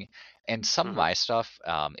same thing. And some of my stuff,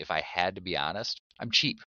 if I had to be honest, I'm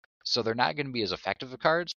cheap. So they're not going to be as effective of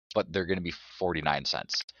cards, but they're going to be 49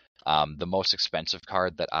 cents. The most expensive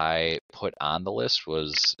card that I put on the list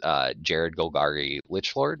was Jared Golgari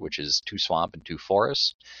Lichlord, which is 2 Swamp and 2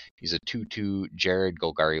 Forest. He's a 2/2 Jared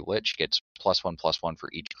Golgari Lich, gets +1/+1 for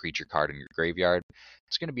each creature card in your graveyard.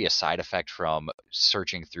 It's going to be a side effect from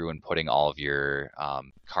searching through and putting all of your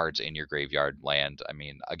cards in your graveyard land. I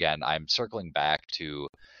mean, again, I'm circling back to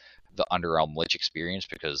the Underrealm Lich experience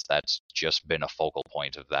because that's just been a focal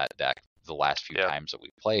point of that deck the last few times that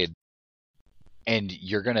we've played. And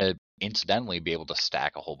you're going to incidentally be able to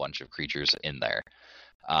stack a whole bunch of creatures in there.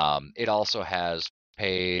 It also has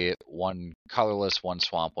pay 1 colorless, 1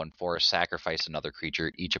 swamp, 1 forest, sacrifice another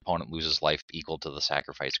creature. Each opponent loses life equal to the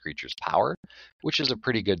sacrificed creature's power, which is a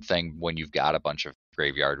pretty good thing when you've got a bunch of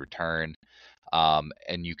graveyard return.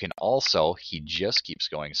 And you can also, he just keeps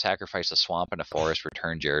going, sacrifice a swamp and a forest,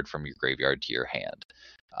 return Jared from your graveyard to your hand,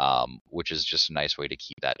 which is just a nice way to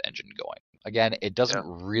keep that engine going. Again, it doesn't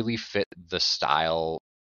really fit the style.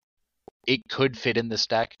 It could fit in this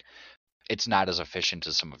deck. It's not as efficient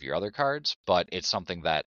as some of your other cards, but it's something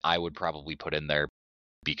that I would probably put in there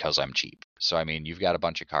because I'm cheap. So, I mean, you've got a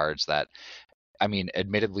bunch of cards that, I mean,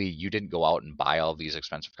 admittedly, you didn't go out and buy all these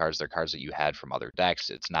expensive cards. They're cards that you had from other decks.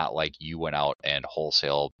 It's not like you went out and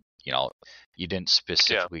wholesale, you didn't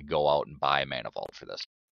specifically go out and buy Mana Vault for this.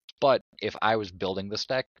 But if I was building this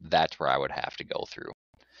deck, that's where I would have to go through.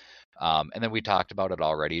 And then we talked about it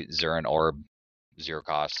already. Zuran Orb, 0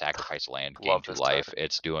 cost, sacrifice land, gain 2 life. Card.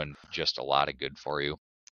 It's doing just a lot of good for you.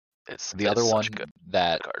 It's other one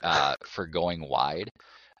that card. For going wide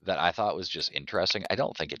that I thought was just interesting. I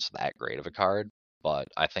don't think it's that great of a card, but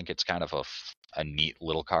I think it's kind of a neat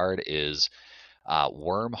little card is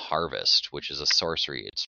Worm Harvest, which is a sorcery.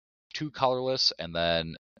 It's 2 colorless and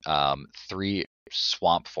then 3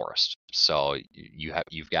 Swamp Forest. So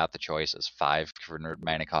you've got the choice as 5 convert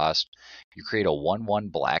mana cost. You create a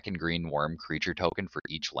 1/1 black and green worm creature token for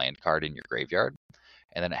each land card in your graveyard.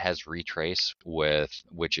 And then it has Retrace,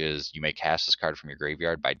 which is you may cast this card from your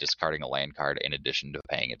graveyard by discarding a land card in addition to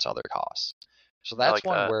paying its other costs. So that's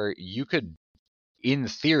one where you could, in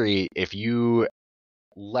theory, if you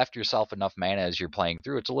left yourself enough mana as you're playing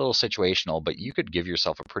through, it's a little situational, but you could give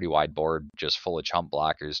yourself a pretty wide board just full of chump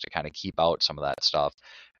blockers to kind of keep out some of that stuff,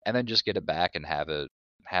 and then just get it back and have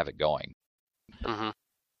it going. Mm-hmm.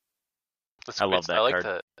 I love that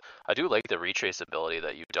card. I do like the retrace ability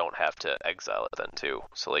that you don't have to exile it then too.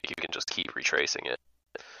 So like you can just keep retracing it.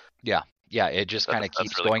 Yeah, it just kind of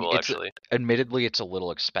keeps really going. Cool, actually. Admittedly, it's a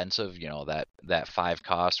little expensive, that 5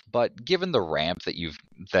 cost, but given the ramp that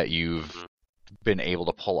you've been able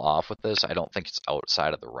to pull off with this, I don't think it's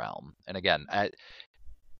outside of the realm. And again,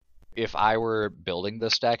 if I were building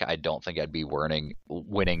this deck, I don't think I'd be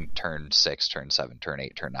winning turn 6, turn 7, turn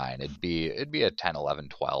 8, turn 9. It'd be a 10, 11,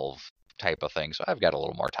 12 type of thing. So I've got a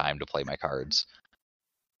little more time to play my cards.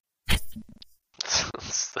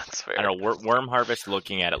 That's fair. I don't know. Worm Harvest,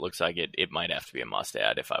 looking at it, looks like it might have to be a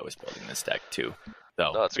must-add if I was building this deck too.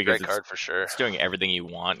 Though, no, it's a great card for sure. It's doing everything you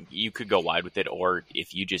want. You could go wide with it, or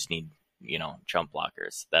if you just need chump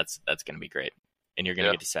blockers, that's going to be great. And you're going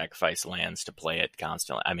to get to sacrifice lands to play it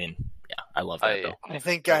constantly. I mean, I love that though. I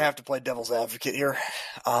think I have to play devil's advocate here.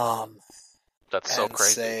 That's so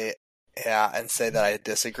crazy. And say that I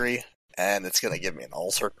disagree, and it's going to give me an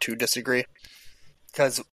ulcer to disagree.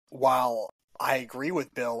 Because while I agree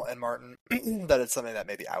with Bill and Martin that it's something that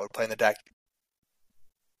maybe I would play in the deck,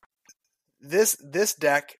 this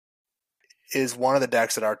deck is one of the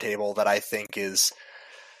decks at our table that I think is,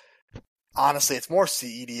 honestly, it's more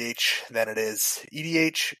CEDH than it is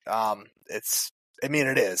EDH.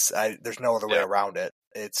 It is. There's no other way around it.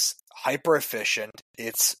 It's hyper efficient.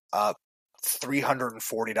 It's a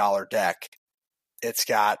 $340 deck. It's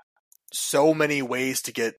got so many ways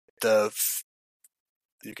to get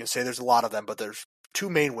you can say there's a lot of them, but there's 2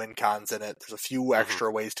 main win cons in it. There's a few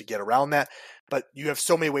extra ways to get around that, but you have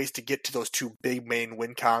so many ways to get to those 2 big main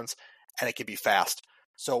win cons, and it can be fast.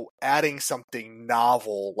 So adding something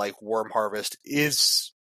novel like Worm Harvest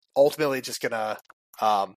is ultimately just going to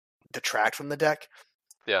detract from the deck.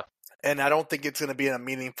 Yeah. And I don't think it's going to be in a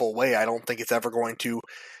meaningful way. I don't think it's ever going to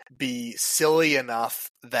be silly enough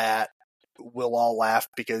that we'll all laugh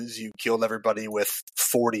because you killed everybody with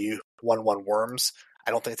 40 1/1 worms. I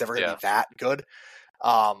don't think it's ever going to be that good.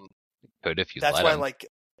 Good if you that's let why, him. like,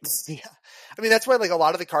 yeah. I mean, that's why, like, a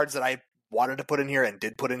lot of the cards that I wanted to put in here and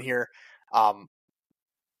did put in here,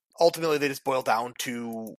 ultimately they just boil down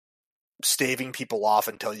to staving people off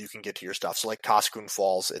until you can get to your stuff. So, like, Koskun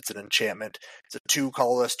Falls, it's an enchantment. It's a 2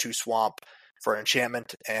 colorless, 2 swamp for an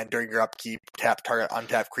enchantment, and during your upkeep, tap target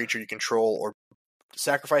untapped creature you control or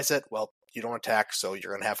sacrifice it. Well, you don't attack, so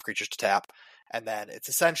you're going to have creatures to tap. And then it's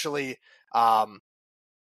essentially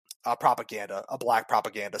a propaganda, a black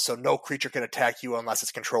propaganda. So no creature can attack you unless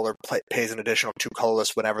its controller pays an additional 2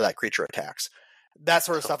 colorless whenever that creature attacks. That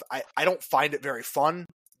sort of stuff. I don't find it very fun,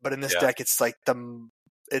 but in this deck, it's like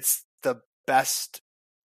it's the best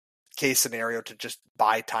case scenario to just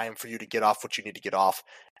buy time for you to get off what you need to get off.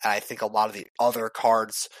 And I think a lot of the other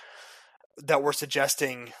cards that we're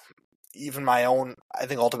suggesting, even my own, I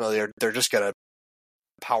think ultimately they're just going to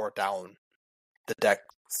power down the deck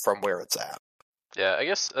from where it's at. Yeah, I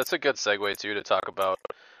guess that's a good segue too to talk about.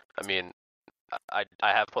 I mean, I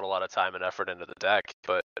have put a lot of time and effort into the deck,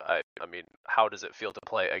 but I mean, how does it feel to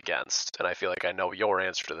play against? And I feel like I know your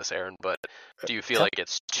answer to this, Aaron, but do you feel like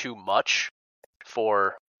it's too much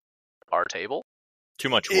for our table? Too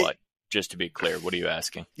much what? Just to be clear, what are you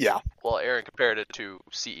asking? Yeah. Well, Aaron compared it to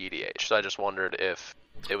CEDH, so I just wondered if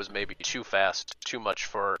it was maybe too fast, too much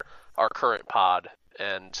for our current pod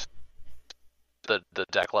and the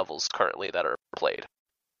deck levels currently that are played.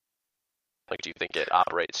 Like, do you think it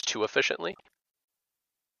operates too efficiently?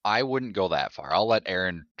 I wouldn't go that far. I'll let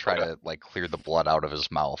Aaron try to like clear the blood out of his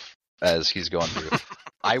mouth as he's going through.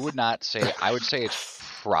 I would say it's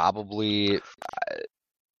probably,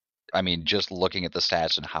 I mean, just looking at the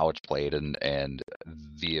stats and how it's played and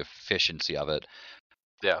the efficiency of it.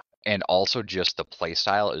 Yeah. And also just the play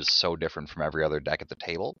style is so different from every other deck at the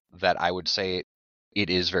table that I would say it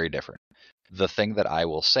is very different. The thing that I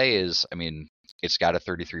will say is, I mean, it's got a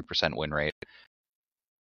 33% win rate.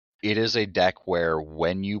 It is a deck where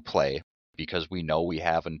when you play, because we know we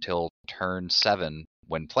have until turn 7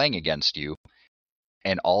 when playing against you,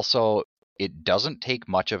 and also it doesn't take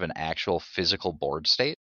much of an actual physical board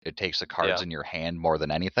state. It takes the cards in your hand more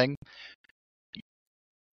than anything.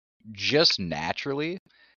 Just naturally,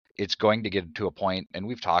 it's going to get to a point, and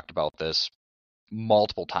we've talked about this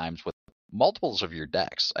multiple times with multiples of your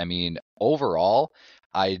decks. I mean, overall,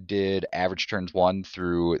 I did average turns 1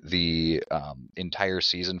 through the entire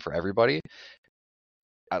season for everybody.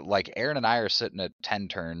 Like Aaron and I are sitting at 10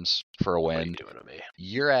 turns for a win. What are you doing to me?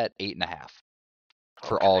 You're at 8.5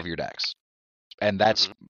 for all of your decks, and that's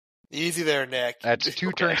easy there, Nick. That's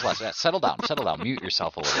 2 turns less. Settle down. Mute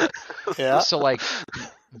yourself a little bit. Yeah. So like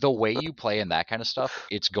the way you play and that kind of stuff,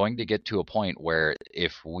 it's going to get to a point where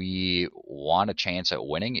if we want a chance at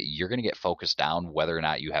winning, you're going to get focused down whether or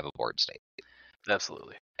not you have a board state.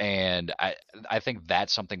 Absolutely. And I think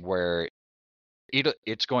that's something where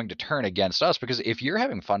it's going to turn against us, because if you're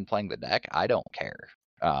having fun playing the deck, I don't care.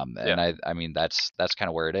 And I mean that's kind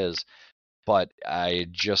of where it is. But I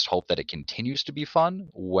just hope that it continues to be fun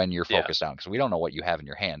when you're focused down, because we don't know what you have in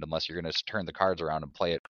your hand unless you're going to turn the cards around and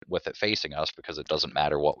play it with it facing us, because it doesn't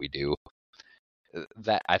matter what we do.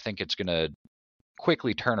 That I think it's going to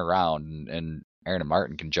quickly turn around, and Aaron and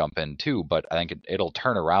Martin can jump in too, but I think it'll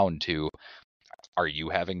turn around to, are you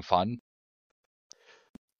having fun?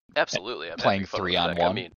 Absolutely. I'm playing having fun 3 with the on deck. 1.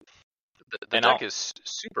 I mean, the deck is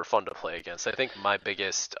super fun to play against. I think my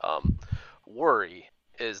biggest worry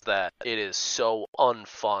is that it is so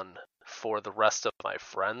unfun for the rest of my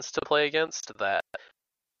friends to play against that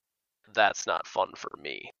that's not fun for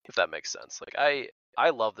me, if that makes sense. Like I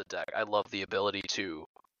love the deck. I love the ability to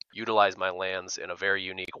utilize my lands in a very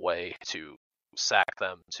unique way, to sack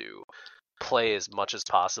them, to play as much as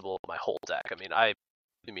possible my whole deck. I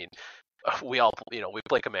mean we all, we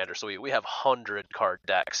play Commander, so we have 100 card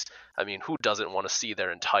decks. I mean, who doesn't want to see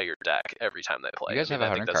their entire deck every time they play? You guys have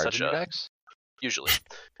 100 cards in your decks? Usually.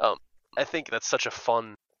 I think that's such a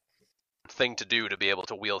fun thing to do, to be able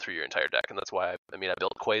to wheel through your entire deck, and that's why I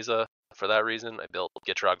built Quasar for that reason. I built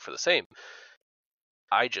Gitrog for the same.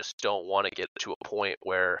 I just don't want to get to a point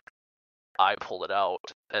where I pull it out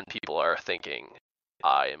and people are thinking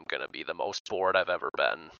I am going to be the most bored I've ever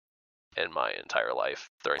been in my entire life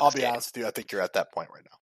during I'll this be game. honest with you, I think you're at that point right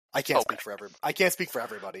now. I can't speak for everybody. I can't speak for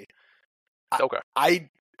everybody. Okay.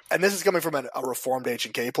 And this is coming from a reformed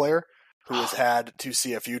H&K player. who has had to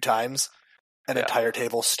see a few times an entire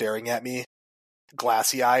table staring at me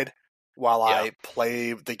glassy-eyed while I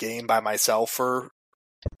play the game by myself for,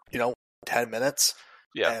 10 minutes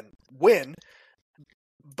and win.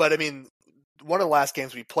 But, I mean, one of the last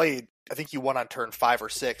games we played, I think you won on turn 5 or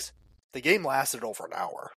 6. The game lasted over an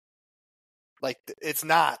hour. Like, it's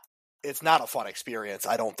not a fun experience,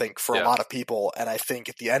 I don't think, for a lot of people. And I think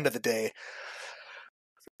at the end of the day,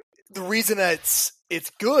 the reason it's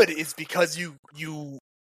good is because you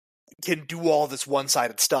can do all this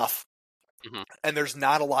one-sided stuff, and there's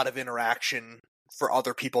not a lot of interaction for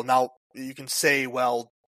other people. Now, you can say, well,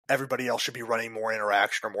 everybody else should be running more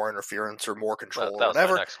interaction or more interference or more control or whatever. That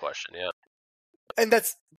was my next question, And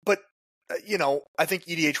I think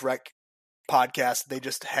EDH Rec podcast, they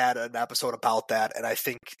just had an episode about that, and I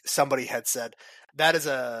think somebody had said that is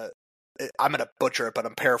I'm going to butcher it, but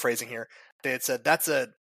I'm paraphrasing here. They had said that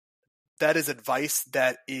is advice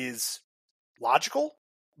that is logical,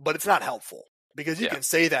 but it's not helpful, because you can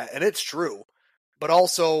say that and it's true. But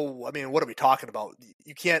also, I mean, what are we talking about?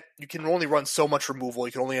 You can only run so much removal.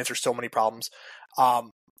 You can only answer so many problems. But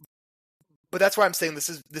that's why I'm saying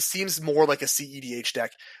this seems more like a CEDH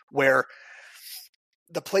deck where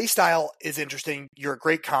the play style is interesting. You're a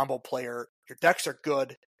great combo player. Your decks are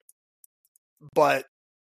good, but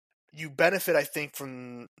you benefit, I think,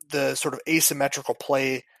 from the sort of asymmetrical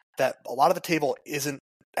play that a lot of the table isn't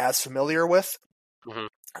as familiar with.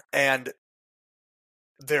 And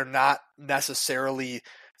they're not necessarily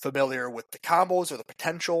familiar with the combos or the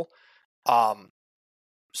potential.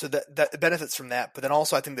 So that benefits from that. But then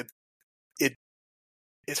also I think that it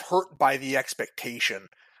is hurt by the expectation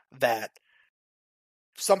that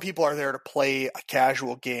some people are there to play a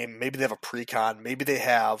casual game. Maybe they have a pre-con. Maybe they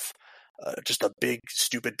have just a big,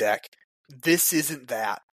 stupid deck. This isn't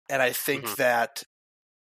that. And I think that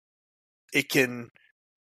it can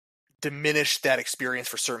diminish that experience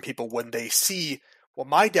for certain people when they see, well,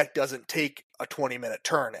 my deck doesn't take a 20-minute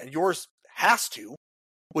turn, and yours has to,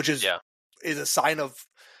 which is a sign of,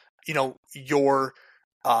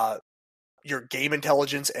 your game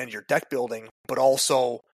intelligence and your deck building, but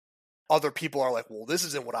also other people are like, well, this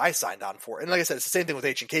isn't what I signed on for. And like I said, it's the same thing with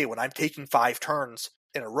H&K. When I'm taking 5 turns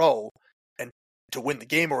in a row and to win the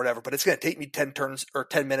game or whatever, but it's going to take me 10 turns or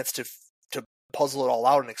 10 minutes to puzzle it all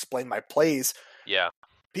out and explain my plays. Yeah.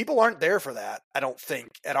 People aren't there for that, I don't think,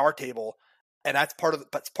 at our table. And that's part of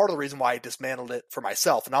the reason why I dismantled it for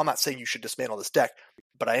myself. And I'm not saying you should dismantle this deck,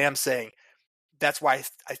 but I am saying that's why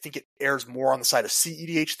I think it errs more on the side of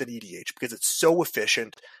CEDH than EDH, because it's so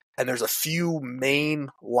efficient and there's a few main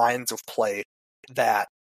lines of play that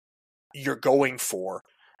you're going for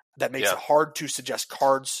that makes it hard to suggest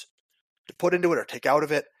cards to put into it or take out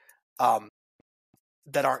of it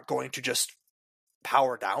that aren't going to just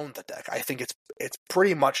power down the deck. I think it's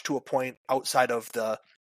pretty much to a point outside of the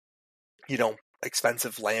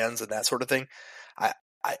expensive lands and that sort of thing. I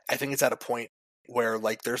think it's at a point where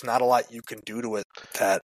like there's not a lot you can do to it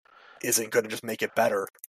that isn't going to just make it better.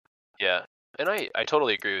 Yeah, and I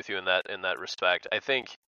totally agree with you in that respect. I think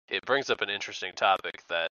it brings up an interesting topic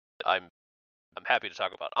that I'm happy to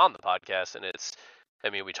talk about on the podcast,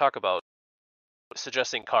 and we talk about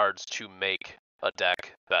suggesting cards to make a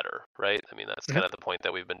deck better, right? I mean, that's kind of the point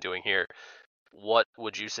that we've been doing here. What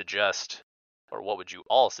would you suggest, or what would you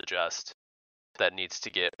all suggest, that needs to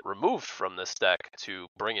get removed from this deck to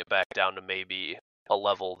bring it back down to maybe a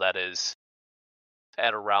level that is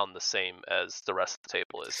at around the same as the rest of the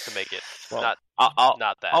table is, to make it not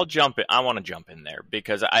that. I'll jump in. I want to jump in there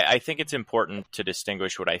because I think it's important to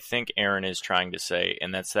distinguish what I think Aaron is trying to say,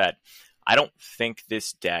 and that's that I don't think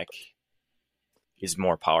this deck is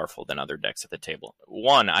more powerful than other decks at the table.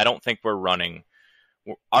 One, I don't think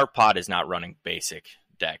our pod is not running basic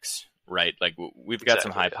decks, right? Like we've got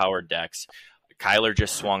some high-powered decks. Kyler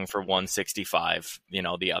just swung for 165,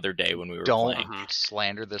 the other day when we were playing. Don't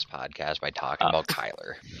slander this podcast by talking about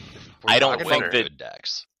Kyler. I don't think good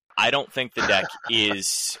decks. I don't think the deck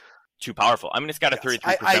is too powerful. I mean, it's got a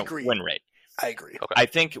 33% win rate. I agree. Okay. I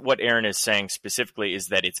think what Aaron is saying specifically is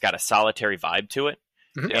that it's got a solitary vibe to it,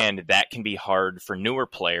 and that can be hard for newer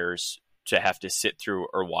players to have to sit through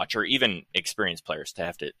or watch, or even experienced players to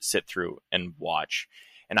have to sit through and watch.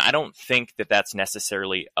 And I don't think that that's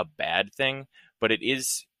necessarily a bad thing, but it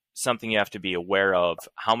is something you have to be aware of.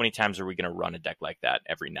 How many times are we going to run a deck like that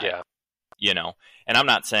every night? Yeah. And I'm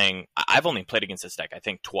not saying I've only played against this deck, I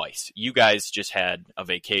think twice. You guys just had a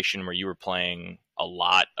vacation where you were playing a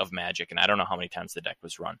lot of Magic, and I don't know how many times the deck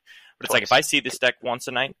was run. But it's like, if I see this deck once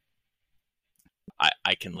a night,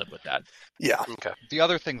 I can live with that. Yeah. Okay. The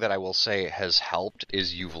other thing that I will say has helped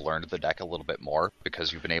is you've learned the deck a little bit more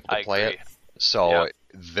because you've been able to play it. So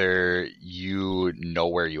there, you know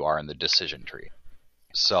where you are in the decision tree.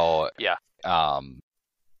 So and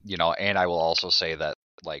I will also say that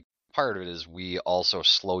like part of it is we also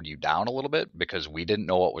slowed you down a little bit because we didn't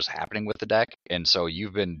know what was happening with the deck, and so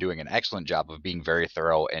you've been doing an excellent job of being very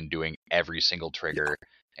thorough and doing every single trigger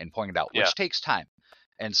and pointing it out, which takes time.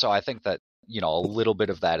 And so I think that a little bit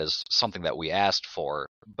of that is something that we asked for.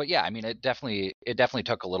 But yeah, I mean, it definitely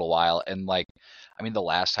took a little while. And like, I mean, the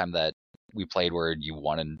last time that we played where you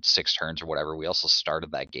won in 6 turns or whatever, we also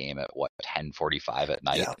started that game at 10:45 at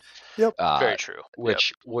night. Very true.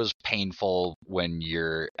 Which was painful when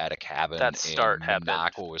you're at a cabin that start in happened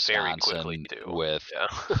Minocqua, Wisconsin, very quickly too. with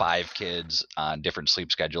 5 kids on different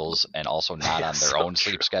sleep schedules and also not on their own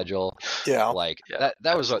sleep schedule. Like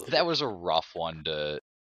that was a rough one to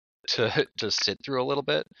sit through a little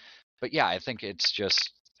bit. But yeah, I think it's just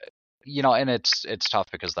and it's tough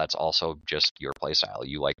because that's also just your play style.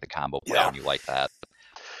 You like the combo play and you like that.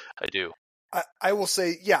 I do. I will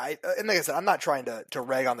say, and like I said, I'm not trying to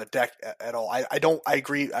rag on the deck at all. I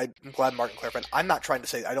agree. I'm glad Martin clarified. I'm not trying to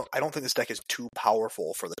say I don't think this deck is too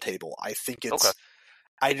powerful for the table. I think it's.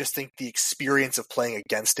 I just think the experience of playing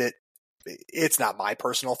against it's not my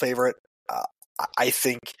personal favorite. I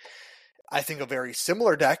think a very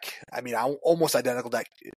similar deck. I mean, almost identical deck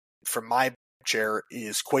from my chair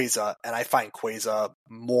is Quasar, and I find Quasar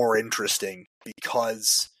more interesting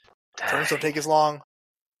because turns don't take as long,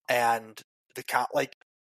 and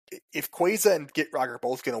if Quasar and Gitrog are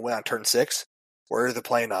both going to win on turn 6, we're either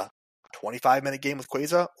playing a 25-minute game with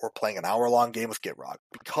Quasar or playing an hour-long game with Gitrog,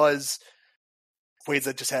 because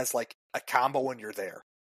Quasar just has like a combo when you're there.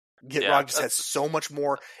 Gitrog just has so much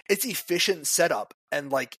more. It's efficient setup,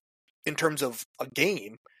 and like in terms of a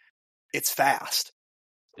game, it's fast.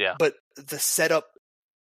 Yeah. But the setup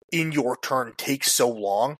in your turn takes so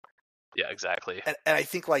long. Yeah, exactly. And I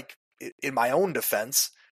think, like, in my own defense,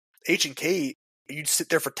 H&K, you'd sit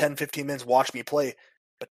there for 10, 15 minutes, watch me play,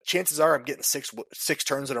 but chances are I'm getting six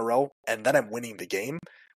turns in a row, and then I'm winning the game.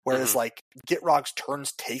 Whereas, like, Gitrog's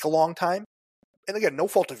turns take a long time. And again, no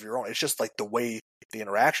fault of your own. It's just, like, the way the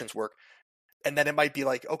interactions work. And then it might be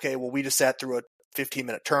like, okay, well, we just sat through a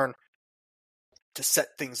 15-minute turn to set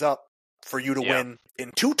things up for you to win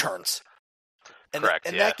in 2 turns. And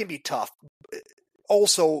Correct, that can be tough.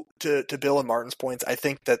 Also, to Bill and Martin's points, I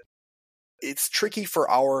think that it's tricky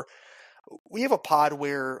for we have a pod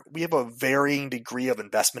where we have a varying degree of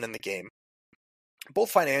investment in the game,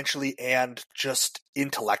 both financially and just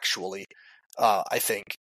intellectually, I think.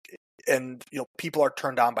 And, people are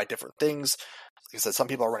turned on by different things. Like I said, some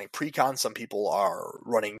people are running precon, some people are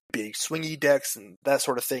running big swingy decks and that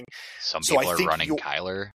sort of thing. Some people are running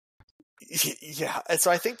Kyler. Yeah, and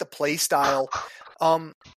so I think the play style,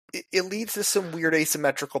 it leads to some weird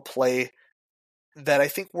asymmetrical play that I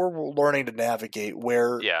think we're learning to navigate.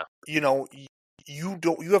 Where you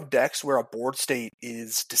have decks where a board state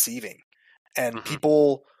is deceiving, and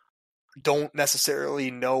people don't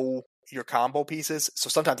necessarily know your combo pieces. So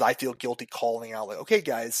sometimes I feel guilty calling out, like, okay,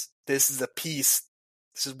 guys, this is a piece.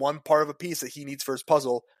 This is one part of a piece that he needs for his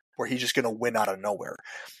puzzle where he's just going to win out of nowhere.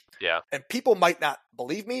 Yeah. And people might not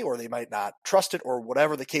believe me, or they might not trust it, or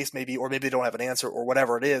whatever the case may be, or maybe they don't have an answer, or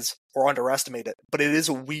whatever it is, or underestimate it. But it is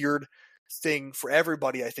a weird thing for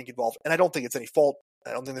everybody, I think, involved. And I don't think it's any fault.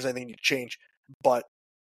 I don't think there's anything you need to change. But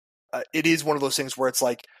it is one of those things where it's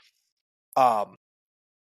like,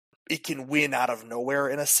 it can win out of nowhere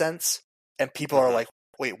in a sense. And people are like,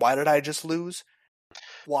 wait, why did I just lose?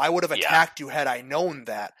 Well, I would have attacked you had I known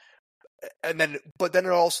that. But then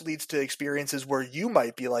it also leads to experiences where you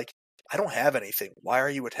might be like, I don't have anything. Why are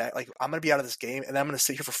you attacking? Like, I'm going to be out of this game, and I'm going to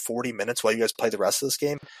sit here for 40 minutes while you guys play the rest of this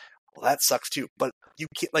game. Well, that sucks too. But you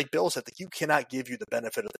can't, like Bill said, that you cannot give you the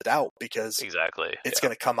benefit of the doubt because it's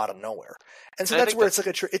going to come out of nowhere. And so that's where it's like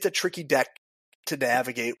it's a tricky deck to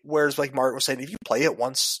navigate. Whereas, like Martin was saying, if you play it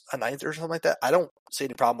once a night or something like that, I don't see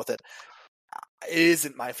any problem with it. It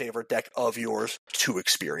isn't my favorite deck of yours to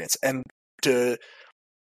experience, and to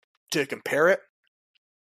compare it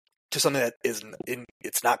to something that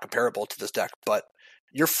it's not comparable to this deck, but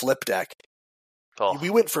your flip deck. Oh. We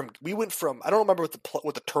went from I don't remember what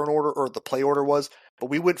the turn order or the play order was, but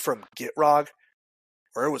we went from Gitrog,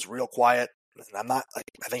 where it was real quiet. And I'm not like,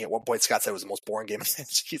 I think at one point Scott said it was the most boring game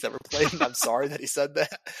he's ever played, and I'm sorry that he said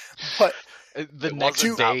that. But the next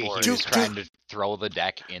day he was trying to throw the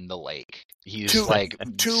deck in the lake. He's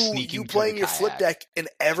sneaking you playing your flip deck, and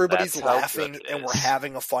everybody's laughing, and we're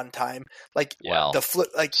having a fun time. Like the flip,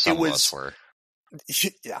 like it was.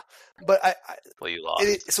 Yeah, but you lost.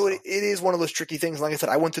 It is one of those tricky things. Like I said,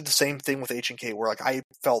 I went through the same thing with H&K, where like I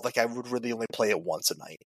felt like I would really only play it once a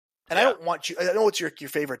night, And I don't want you. I know it's your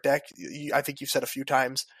favorite deck. I think you've said a few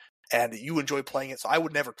times, and you enjoy playing it. So I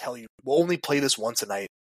would never tell you we'll only play this once a night,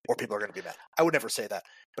 or people are going to be mad. I would never say that.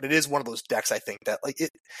 But it is one of those decks. I think that like it.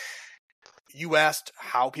 You asked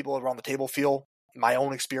how people around the table feel. My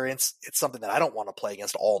own experience, it's something that I don't want to play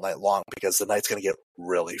against all night long because the night's going to get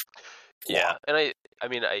really long. And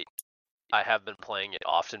I have been playing it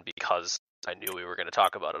often because I knew we were going to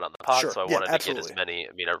talk about it on the pod, so I wanted to get as many.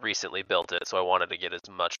 I mean, I recently built it, so I wanted to get as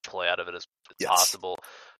much play out of it as possible.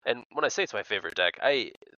 And when I say it's my favorite deck,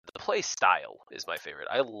 the play style is my favorite.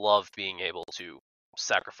 I love being able to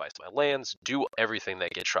sacrifice my lands, do everything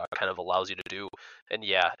that Gitrog kind of allows you to do. And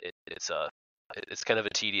it's kind of a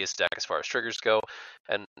tedious deck as far as triggers go.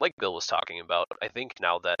 And like Bill was talking about, I think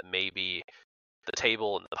now that maybe the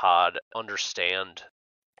table and the pod understand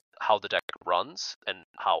how the deck runs and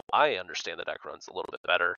how I understand the deck runs a little bit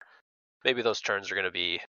better, maybe those turns are going to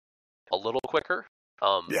be a little quicker.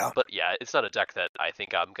 But yeah, it's not a deck that I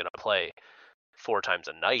think I'm going to play 4 times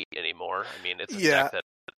a night anymore. I mean, it's a deck that,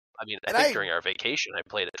 I think during our vacation I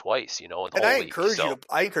played it twice, in the whole week.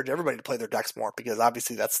 I encourage everybody to play their decks more because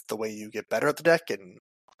obviously that's the way you get better at the deck, and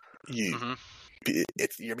you're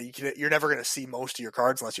never going to see most of your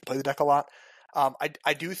cards unless you play the deck a lot.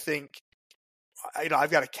 I do think,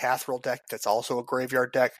 I've got a Catherall deck that's also a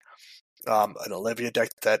graveyard deck, an Olivia deck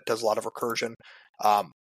that does a lot of recursion, but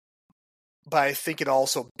I think it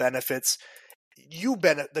also benefits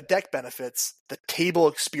the deck benefits the table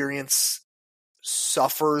experience.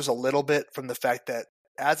 Suffers a little bit from the fact that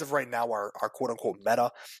as of right now, our quote unquote meta,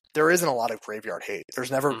 there isn't a lot of graveyard hate. There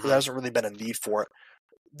hasn't really been a need for it.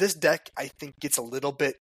 This deck, I think, gets a little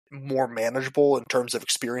bit more manageable in terms of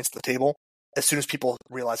experience at the table as soon as people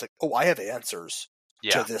realize, like, oh, I have answers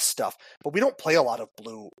to this stuff. But we don't play a lot of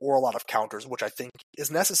blue or a lot of counters, which I think is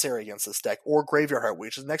necessary against this deck, or graveyard heart,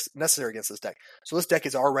 which is necessary against this deck. So this deck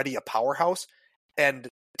is already a powerhouse, and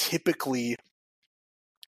typically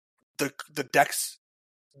the decks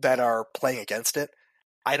that are playing against it,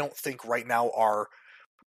 I don't think right now are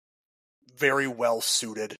very well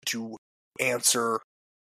suited to answer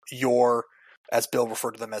your, as Bill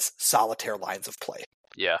referred to them as, solitaire lines of play.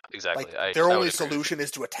 Yeah, exactly. Like, their only solution is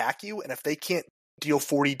to attack you, and if they can't deal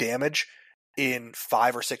 40 damage in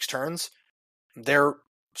 5 or 6 turns, they're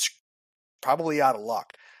probably out of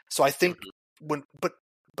luck. So I think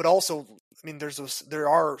but also, I mean, there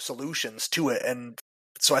are solutions to it, and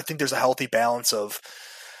so I think there's a healthy balance of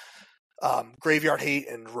graveyard hate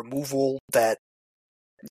and removal that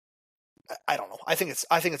I don't know. I think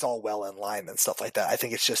it's all well in line and stuff like that. I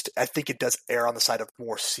think it does err on the side of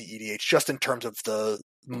more CEDH, just in terms of the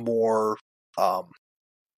more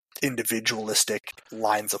individualistic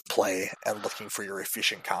lines of play and looking for your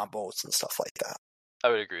efficient combos and stuff like that. I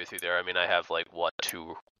would agree with you there. I mean, I have like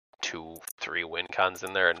 2-3 win cons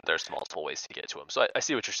in there, and there's multiple ways to get to them. So I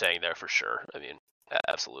see what you're saying there for sure. I mean,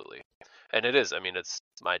 absolutely. And it is. I mean, it's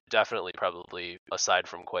definitely probably, aside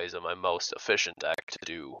from Quasar, my most efficient deck to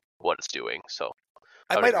do what it's doing. So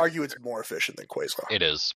I might argue it's more efficient than Quasar. It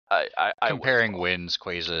is. Comparing wins,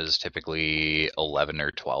 Quasar is typically 11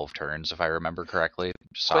 or 12 turns, if I remember correctly.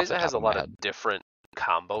 Quasar has a lot of different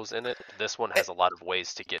combos in it. This one has a lot of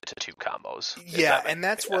ways to get to 2 combos. Yeah, and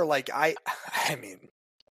that's where, like, I mean,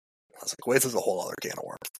 Quasar's a whole other can of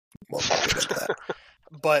worms. We'll get into that.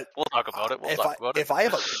 But we'll talk about it. If I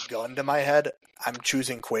have a gun to my head, I'm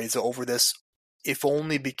choosing Quasar over this, if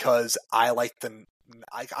only because I like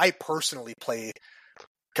I personally play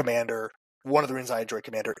Commander. One of the reasons I enjoy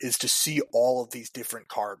Commander is to see all of these different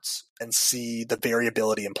cards and see the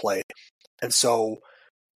variability in play. And so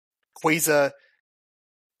Quasar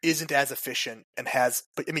isn't as efficient and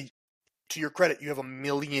but I mean, to your credit, you have a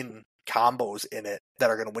million combos in it that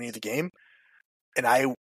are going to win you the game. And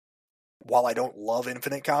while I don't love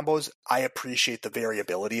infinite combos, I appreciate the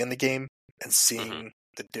variability in the game and seeing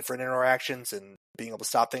the different interactions and being able to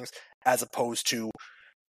stop things, as opposed to,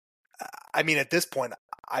 I mean, at this point,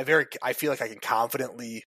 I feel like I can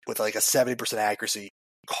confidently, with like a 70% accuracy,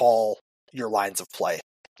 call your lines of play.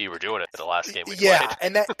 You were doing it the last game we played. Yeah,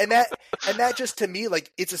 and that just, to me,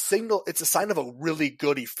 like, it's a sign of a really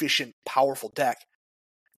good, efficient, powerful deck.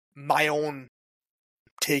 My own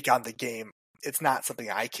take on the game, it's not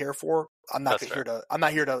something I care for. I'm not here to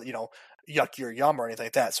yuck your yum or anything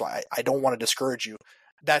like that. So I don't want to discourage you.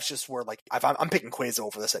 That's just where, like, I'm picking Quasar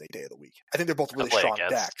over this any day of the week. I think they're both really strong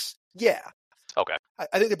decks. Yeah. Okay.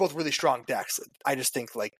 I think they're both really strong decks. I just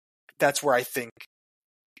think, like, that's where I think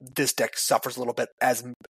this deck suffers a little bit, as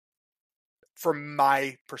from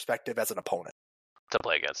my perspective as an opponent to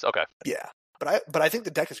play against. Okay. Yeah, but I think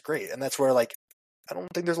the deck is great, and that's where, like, I don't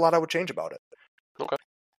think there's a lot I would change about it. Okay.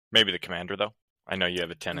 Maybe the commander, though? I know you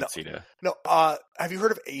have a tendency to. No. Have you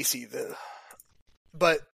heard of AC?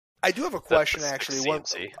 But I do have a question actually.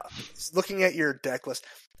 Looking at your deck list,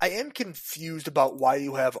 I am confused about why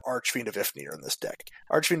you have Archfiend of Ifnir in this deck.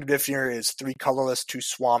 Archfiend of Ifnir is 3 colorless, 2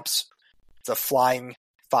 swamps. It's a flying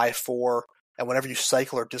 5/4, and whenever you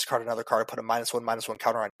cycle or discard another card, put a -1/-1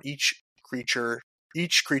 counter on each creature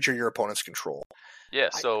your opponents control. Yeah,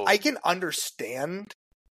 so I can understand.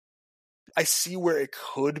 I see where it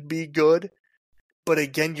could be good, but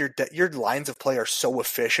again, your lines of play are so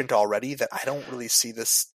efficient already that I don't really see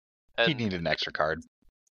this. He needed an extra card.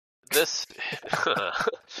 This,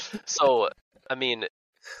 so I mean,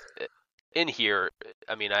 in here,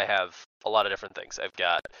 I mean, I have a lot of different things. I've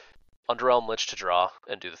got Underrealm Lich to draw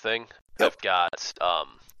and do the thing. Yep. I've got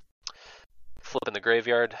Flip in the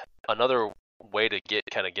Graveyard. Another way to get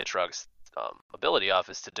Gitrog's ability off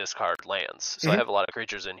is to discard lands. So I have a lot of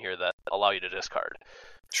creatures in here that allow you to discard.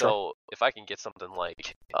 Sure. So if I can get something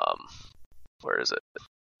like, where is it?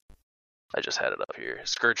 I just had it up here.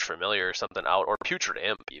 Scourge Familiar or something out, or Putrid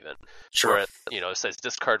Imp even. Sure. Where it says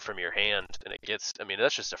discard from your hand, and it gets. I mean,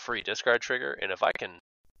 that's just a free discard trigger. And if I can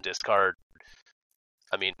discard,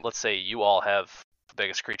 I mean, let's say you all have the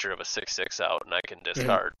biggest creature of a 6/6 out, and I can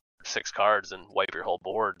discard 6 cards and wipe your whole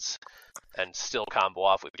boards, and still combo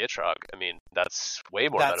off with Gitrog. I mean, that's way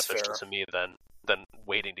more beneficial to me than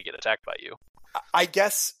waiting to get attacked by you. I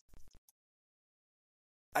guess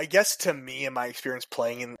to me, in my experience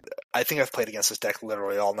playing, I think I've played against this deck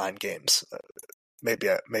literally all 9 games. Maybe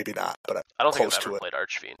not, but I don't think close I've ever to played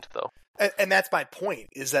Archfiend though. And that's my point.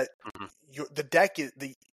 Is that the deck is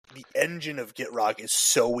the engine of Gitrog is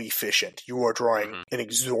so efficient. You are drawing an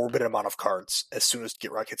exorbitant amount of cards as soon as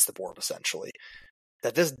Gitrog hits the board, essentially.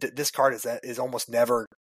 That this card is almost never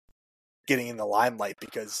getting in the limelight,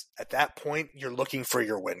 because at that point you're looking for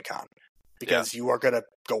your win con. Because you are going to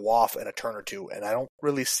go off in a turn or two, and I don't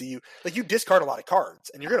really see you... Like, you discard a lot of cards,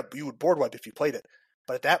 and you would board wipe if you played it.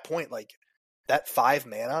 But at that point, like, that 5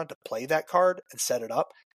 mana to play that card and set it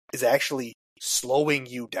up is actually slowing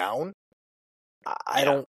you down. I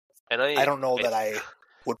don't know that I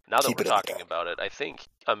would now that keep we're it talking about it, I think,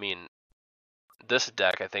 I mean, this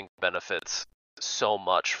deck, I think, benefits so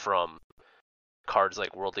much from cards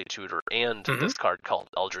like Worldly Tutor and this card called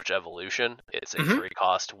Eldritch Evolution. It's a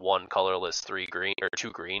 3-cost, 1 colorless, 3 green or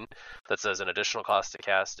 2 green that says an additional cost to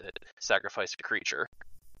cast it, sacrifice a creature,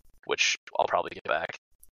 which I'll probably get back.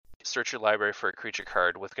 Search your library for a creature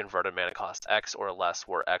card with converted mana cost X or less,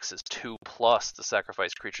 where X is 2 plus the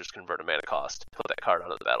sacrifice creature's converted mana cost. Put that card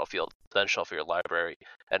onto the battlefield, then shuffle your library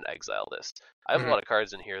and exile this. I have a lot of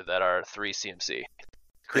cards in here that are 3 CMC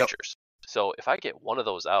creatures. So if I get one of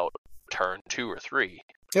those out turn 2 or 3,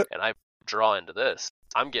 and I draw into this,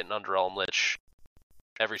 I'm getting Underrealm Lich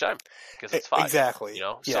every time because it's 5. Exactly.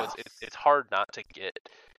 So it's hard not to get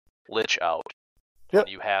Lich out when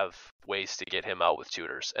you have ways to get him out with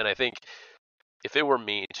tutors. And I think if it were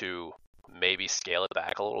me to maybe scale it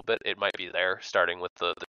back a little bit, it might be there, starting with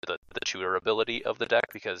the tutor ability of the deck,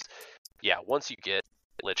 because once you get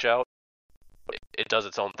Lich out, it does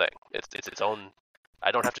its own thing. It's its own.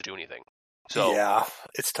 I don't have to do anything. So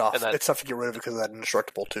it's tough. It's tough to get rid of because of that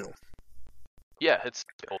indestructible too. Yeah,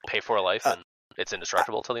 it'll pay for a life and it's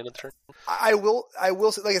indestructible till the end of the turn. I will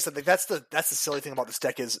say, like I said, like that's the silly thing about this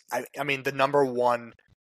deck is I mean the number one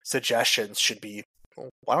suggestions should be, well,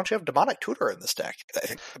 why don't you have Demonic Tutor in this deck?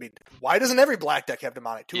 I mean, why doesn't every black deck have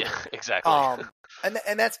Demonic Tutor? Yeah, exactly.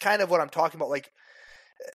 And that's kind of what I'm talking about. Like,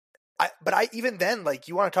 even then, like,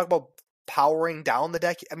 you want to talk about powering down the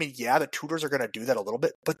deck. I mean, the tutors are going to do that a little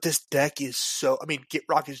bit, but this deck is so. I mean,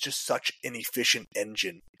 Gitrog is just such an efficient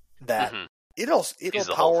engine that it'll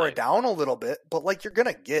power it down a little bit, but like you're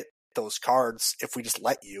going to get those cards if we just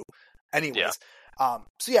let you, anyways.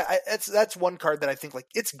 That's one card that I think like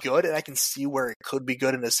it's good, and I can see where it could be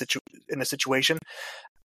good in a situation.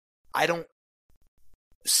 I don't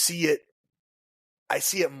see it. I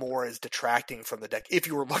see it more as detracting from the deck. If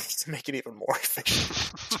you were looking to make it even more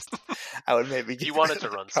efficient, I would maybe. You want it to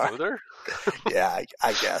run smoother? Yeah,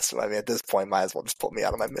 I guess. I mean, at this point, might as well just put me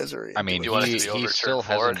out of my misery. I mean, he still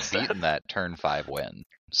hasn't beaten that turn 5 win,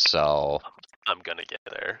 so I'm gonna get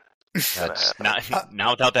there. That's not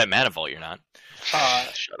without that mana vault. You're not.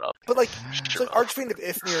 Shut up. But like Archfiend of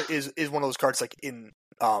Ifnir is one of those cards like in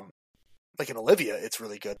Olivia, it's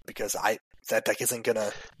really good because that deck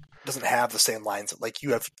doesn't have the same lines like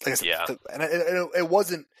you have. Like I said, and it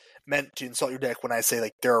wasn't meant to insult your deck when I say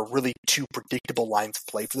like there are really 2 predictable lines of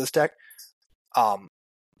play for this deck,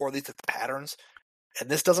 or at least the patterns, and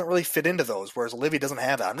this doesn't really fit into those. Whereas Olivia doesn't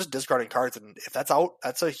have that. I'm just discarding cards, and if that's out,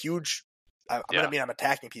 that's a huge. I'm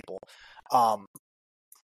attacking people.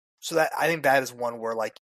 So that I think that is one where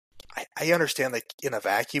like I understand like in a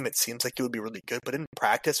vacuum it seems like it would be really good, but in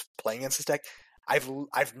practice playing against this deck,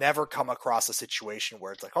 I've never come across a situation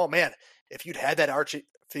where it's like, oh man, if you'd had that Archfiend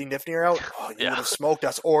Nifnir out, oh, you would have smoked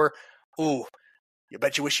us. Or, ooh, you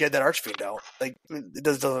bet you wish you had that Archfiend out. Like it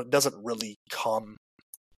doesn't really come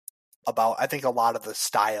about. I think a lot of the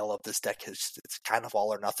style of this deck is it's kind of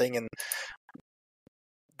all or nothing, and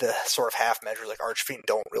the sort of half measures like Archfiend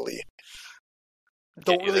don't really.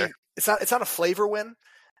 It's not a flavor win,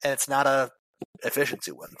 and it's not a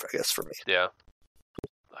efficiency win, I guess, for me. Yeah,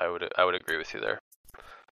 I would agree with you there.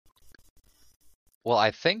 Well,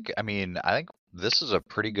 I think this is a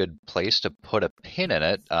pretty good place to put a pin in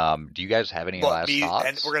it. Do you guys have any last thoughts?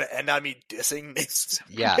 And we're gonna end on me dissing this.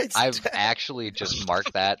 Yeah, I've actually just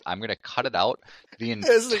marked that. I'm gonna cut it out. The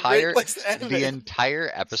entire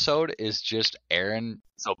episode is just Aaron.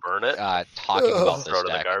 So burn it. Talking about throw this it in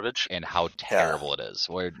the deck garbage and how terrible it is.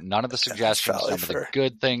 Where none of the suggestions, some of the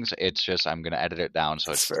good things. It's just I'm gonna edit it down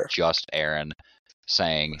so it's just Aaron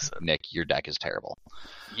saying, Nick, your deck is terrible.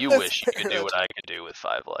 You wish you could do what I could do with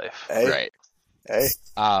 5 life. Hey. Right. Hey.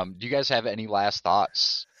 Do you guys have any last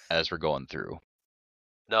thoughts as we're going through?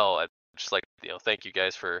 No, I just like thank you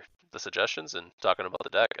guys for the suggestions and talking about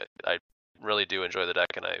the deck. I really do enjoy the deck,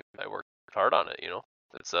 and I work hard on it.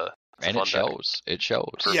 It's a and fun it shows. Deck. It shows.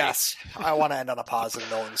 Yes, I want to end on a positive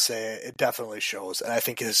note and say it definitely shows, and I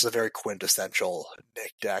think it is a very quintessential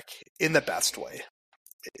Nick deck in the best way.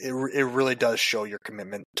 It really does show your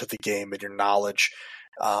commitment to the game and your knowledge,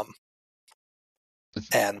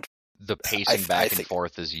 and the pacing back and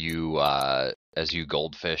forth as you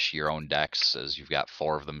goldfish your own decks, as you've got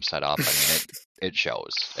 4 of them set up. I mean, it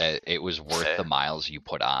shows. It was worth the miles you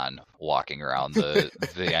put on walking around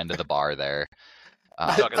the end of the bar there,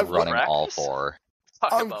 running all 4.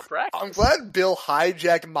 I'm glad Bill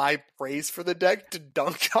hijacked my praise for the deck to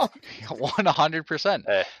dunk on. 100%.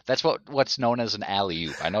 Hey. That's what's known as an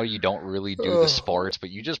alley-oop. I know you don't really do the sports, but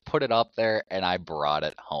you just put it up there, and I brought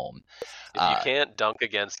it home. If you can't dunk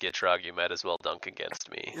against Gitrog, you might as well dunk against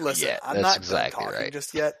me. Listen, I'm not exactly talking right.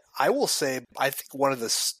 just yet. I will say, I think one of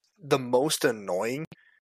the most annoying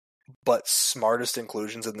but smartest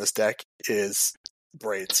inclusions in this deck is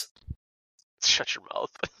Braids. Shut your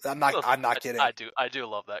mouth. I'm not kidding. I do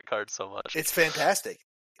love that card so much. It's fantastic.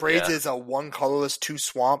 Braids is a 1 colorless, 2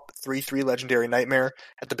 swamp, 3/3 legendary nightmare.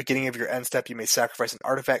 At the beginning of your end step, you may sacrifice an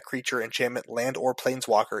artifact, creature, enchantment, land, or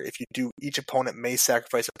planeswalker. If you do, each opponent may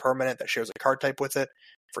sacrifice a permanent that shares a card type with it.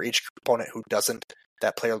 For each opponent who doesn't,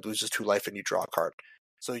 that player loses 2 life and you draw a card.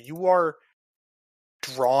 So you are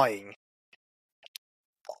drawing.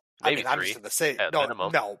 Maybe 3. I'm just going to say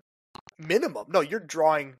minimum. Minimum. No, you're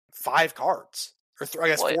drawing 5 cards. Or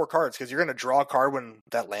 4 cards, because you're going to draw a card when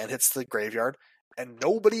that land hits the graveyard, and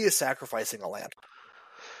nobody is sacrificing a land.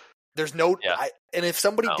 There's no... and if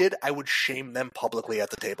somebody did, I would shame them publicly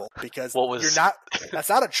at the table, because you're not... That's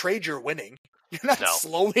not a trade you're winning. You're not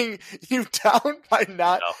slowing you down by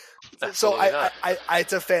not... No, so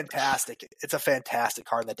it's a fantastic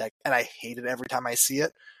card in the deck, and I hate it every time I see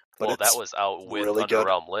it. But that was out with really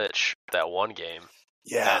Underrealm Lich, that one game.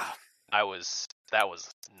 Yeah. That was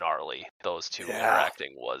gnarly. Those 2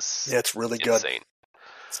 interacting was it's really insane. Good.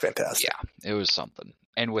 It's fantastic. Yeah, it was something.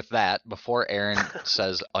 And with that, before Aaron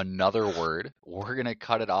says another word, we're going to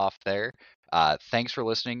cut it off there. Thanks for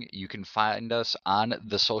listening. You can find us on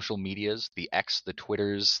the social medias, the X, the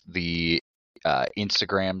Twitters, the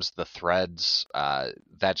Instagrams, the Threads.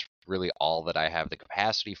 That's really all that I have the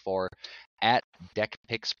capacity for. At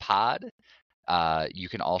DeckPicksPod. You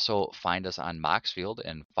can also find us on Moxfield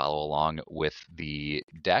and follow along with the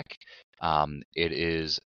deck. It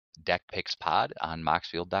is DeckPicksPod on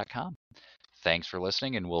Moxfield.com. Thanks for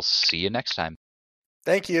listening, and we'll see you next time.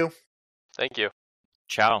 Thank you. Thank you.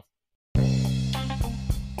 Ciao.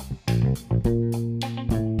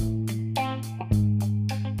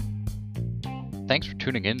 Thanks for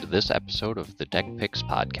tuning in to this episode of the Deck Picks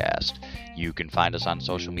Podcast. You can find us on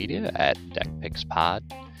social media at DeckPicksPod.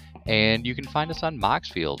 And you can find us on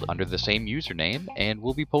Moxfield under the same username, and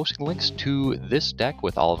we'll be posting links to this deck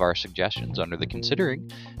with all of our suggestions under the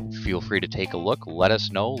considering. Feel free to take a look, let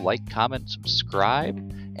us know, like, comment, subscribe,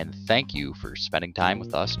 and thank you for spending time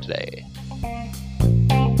with us today.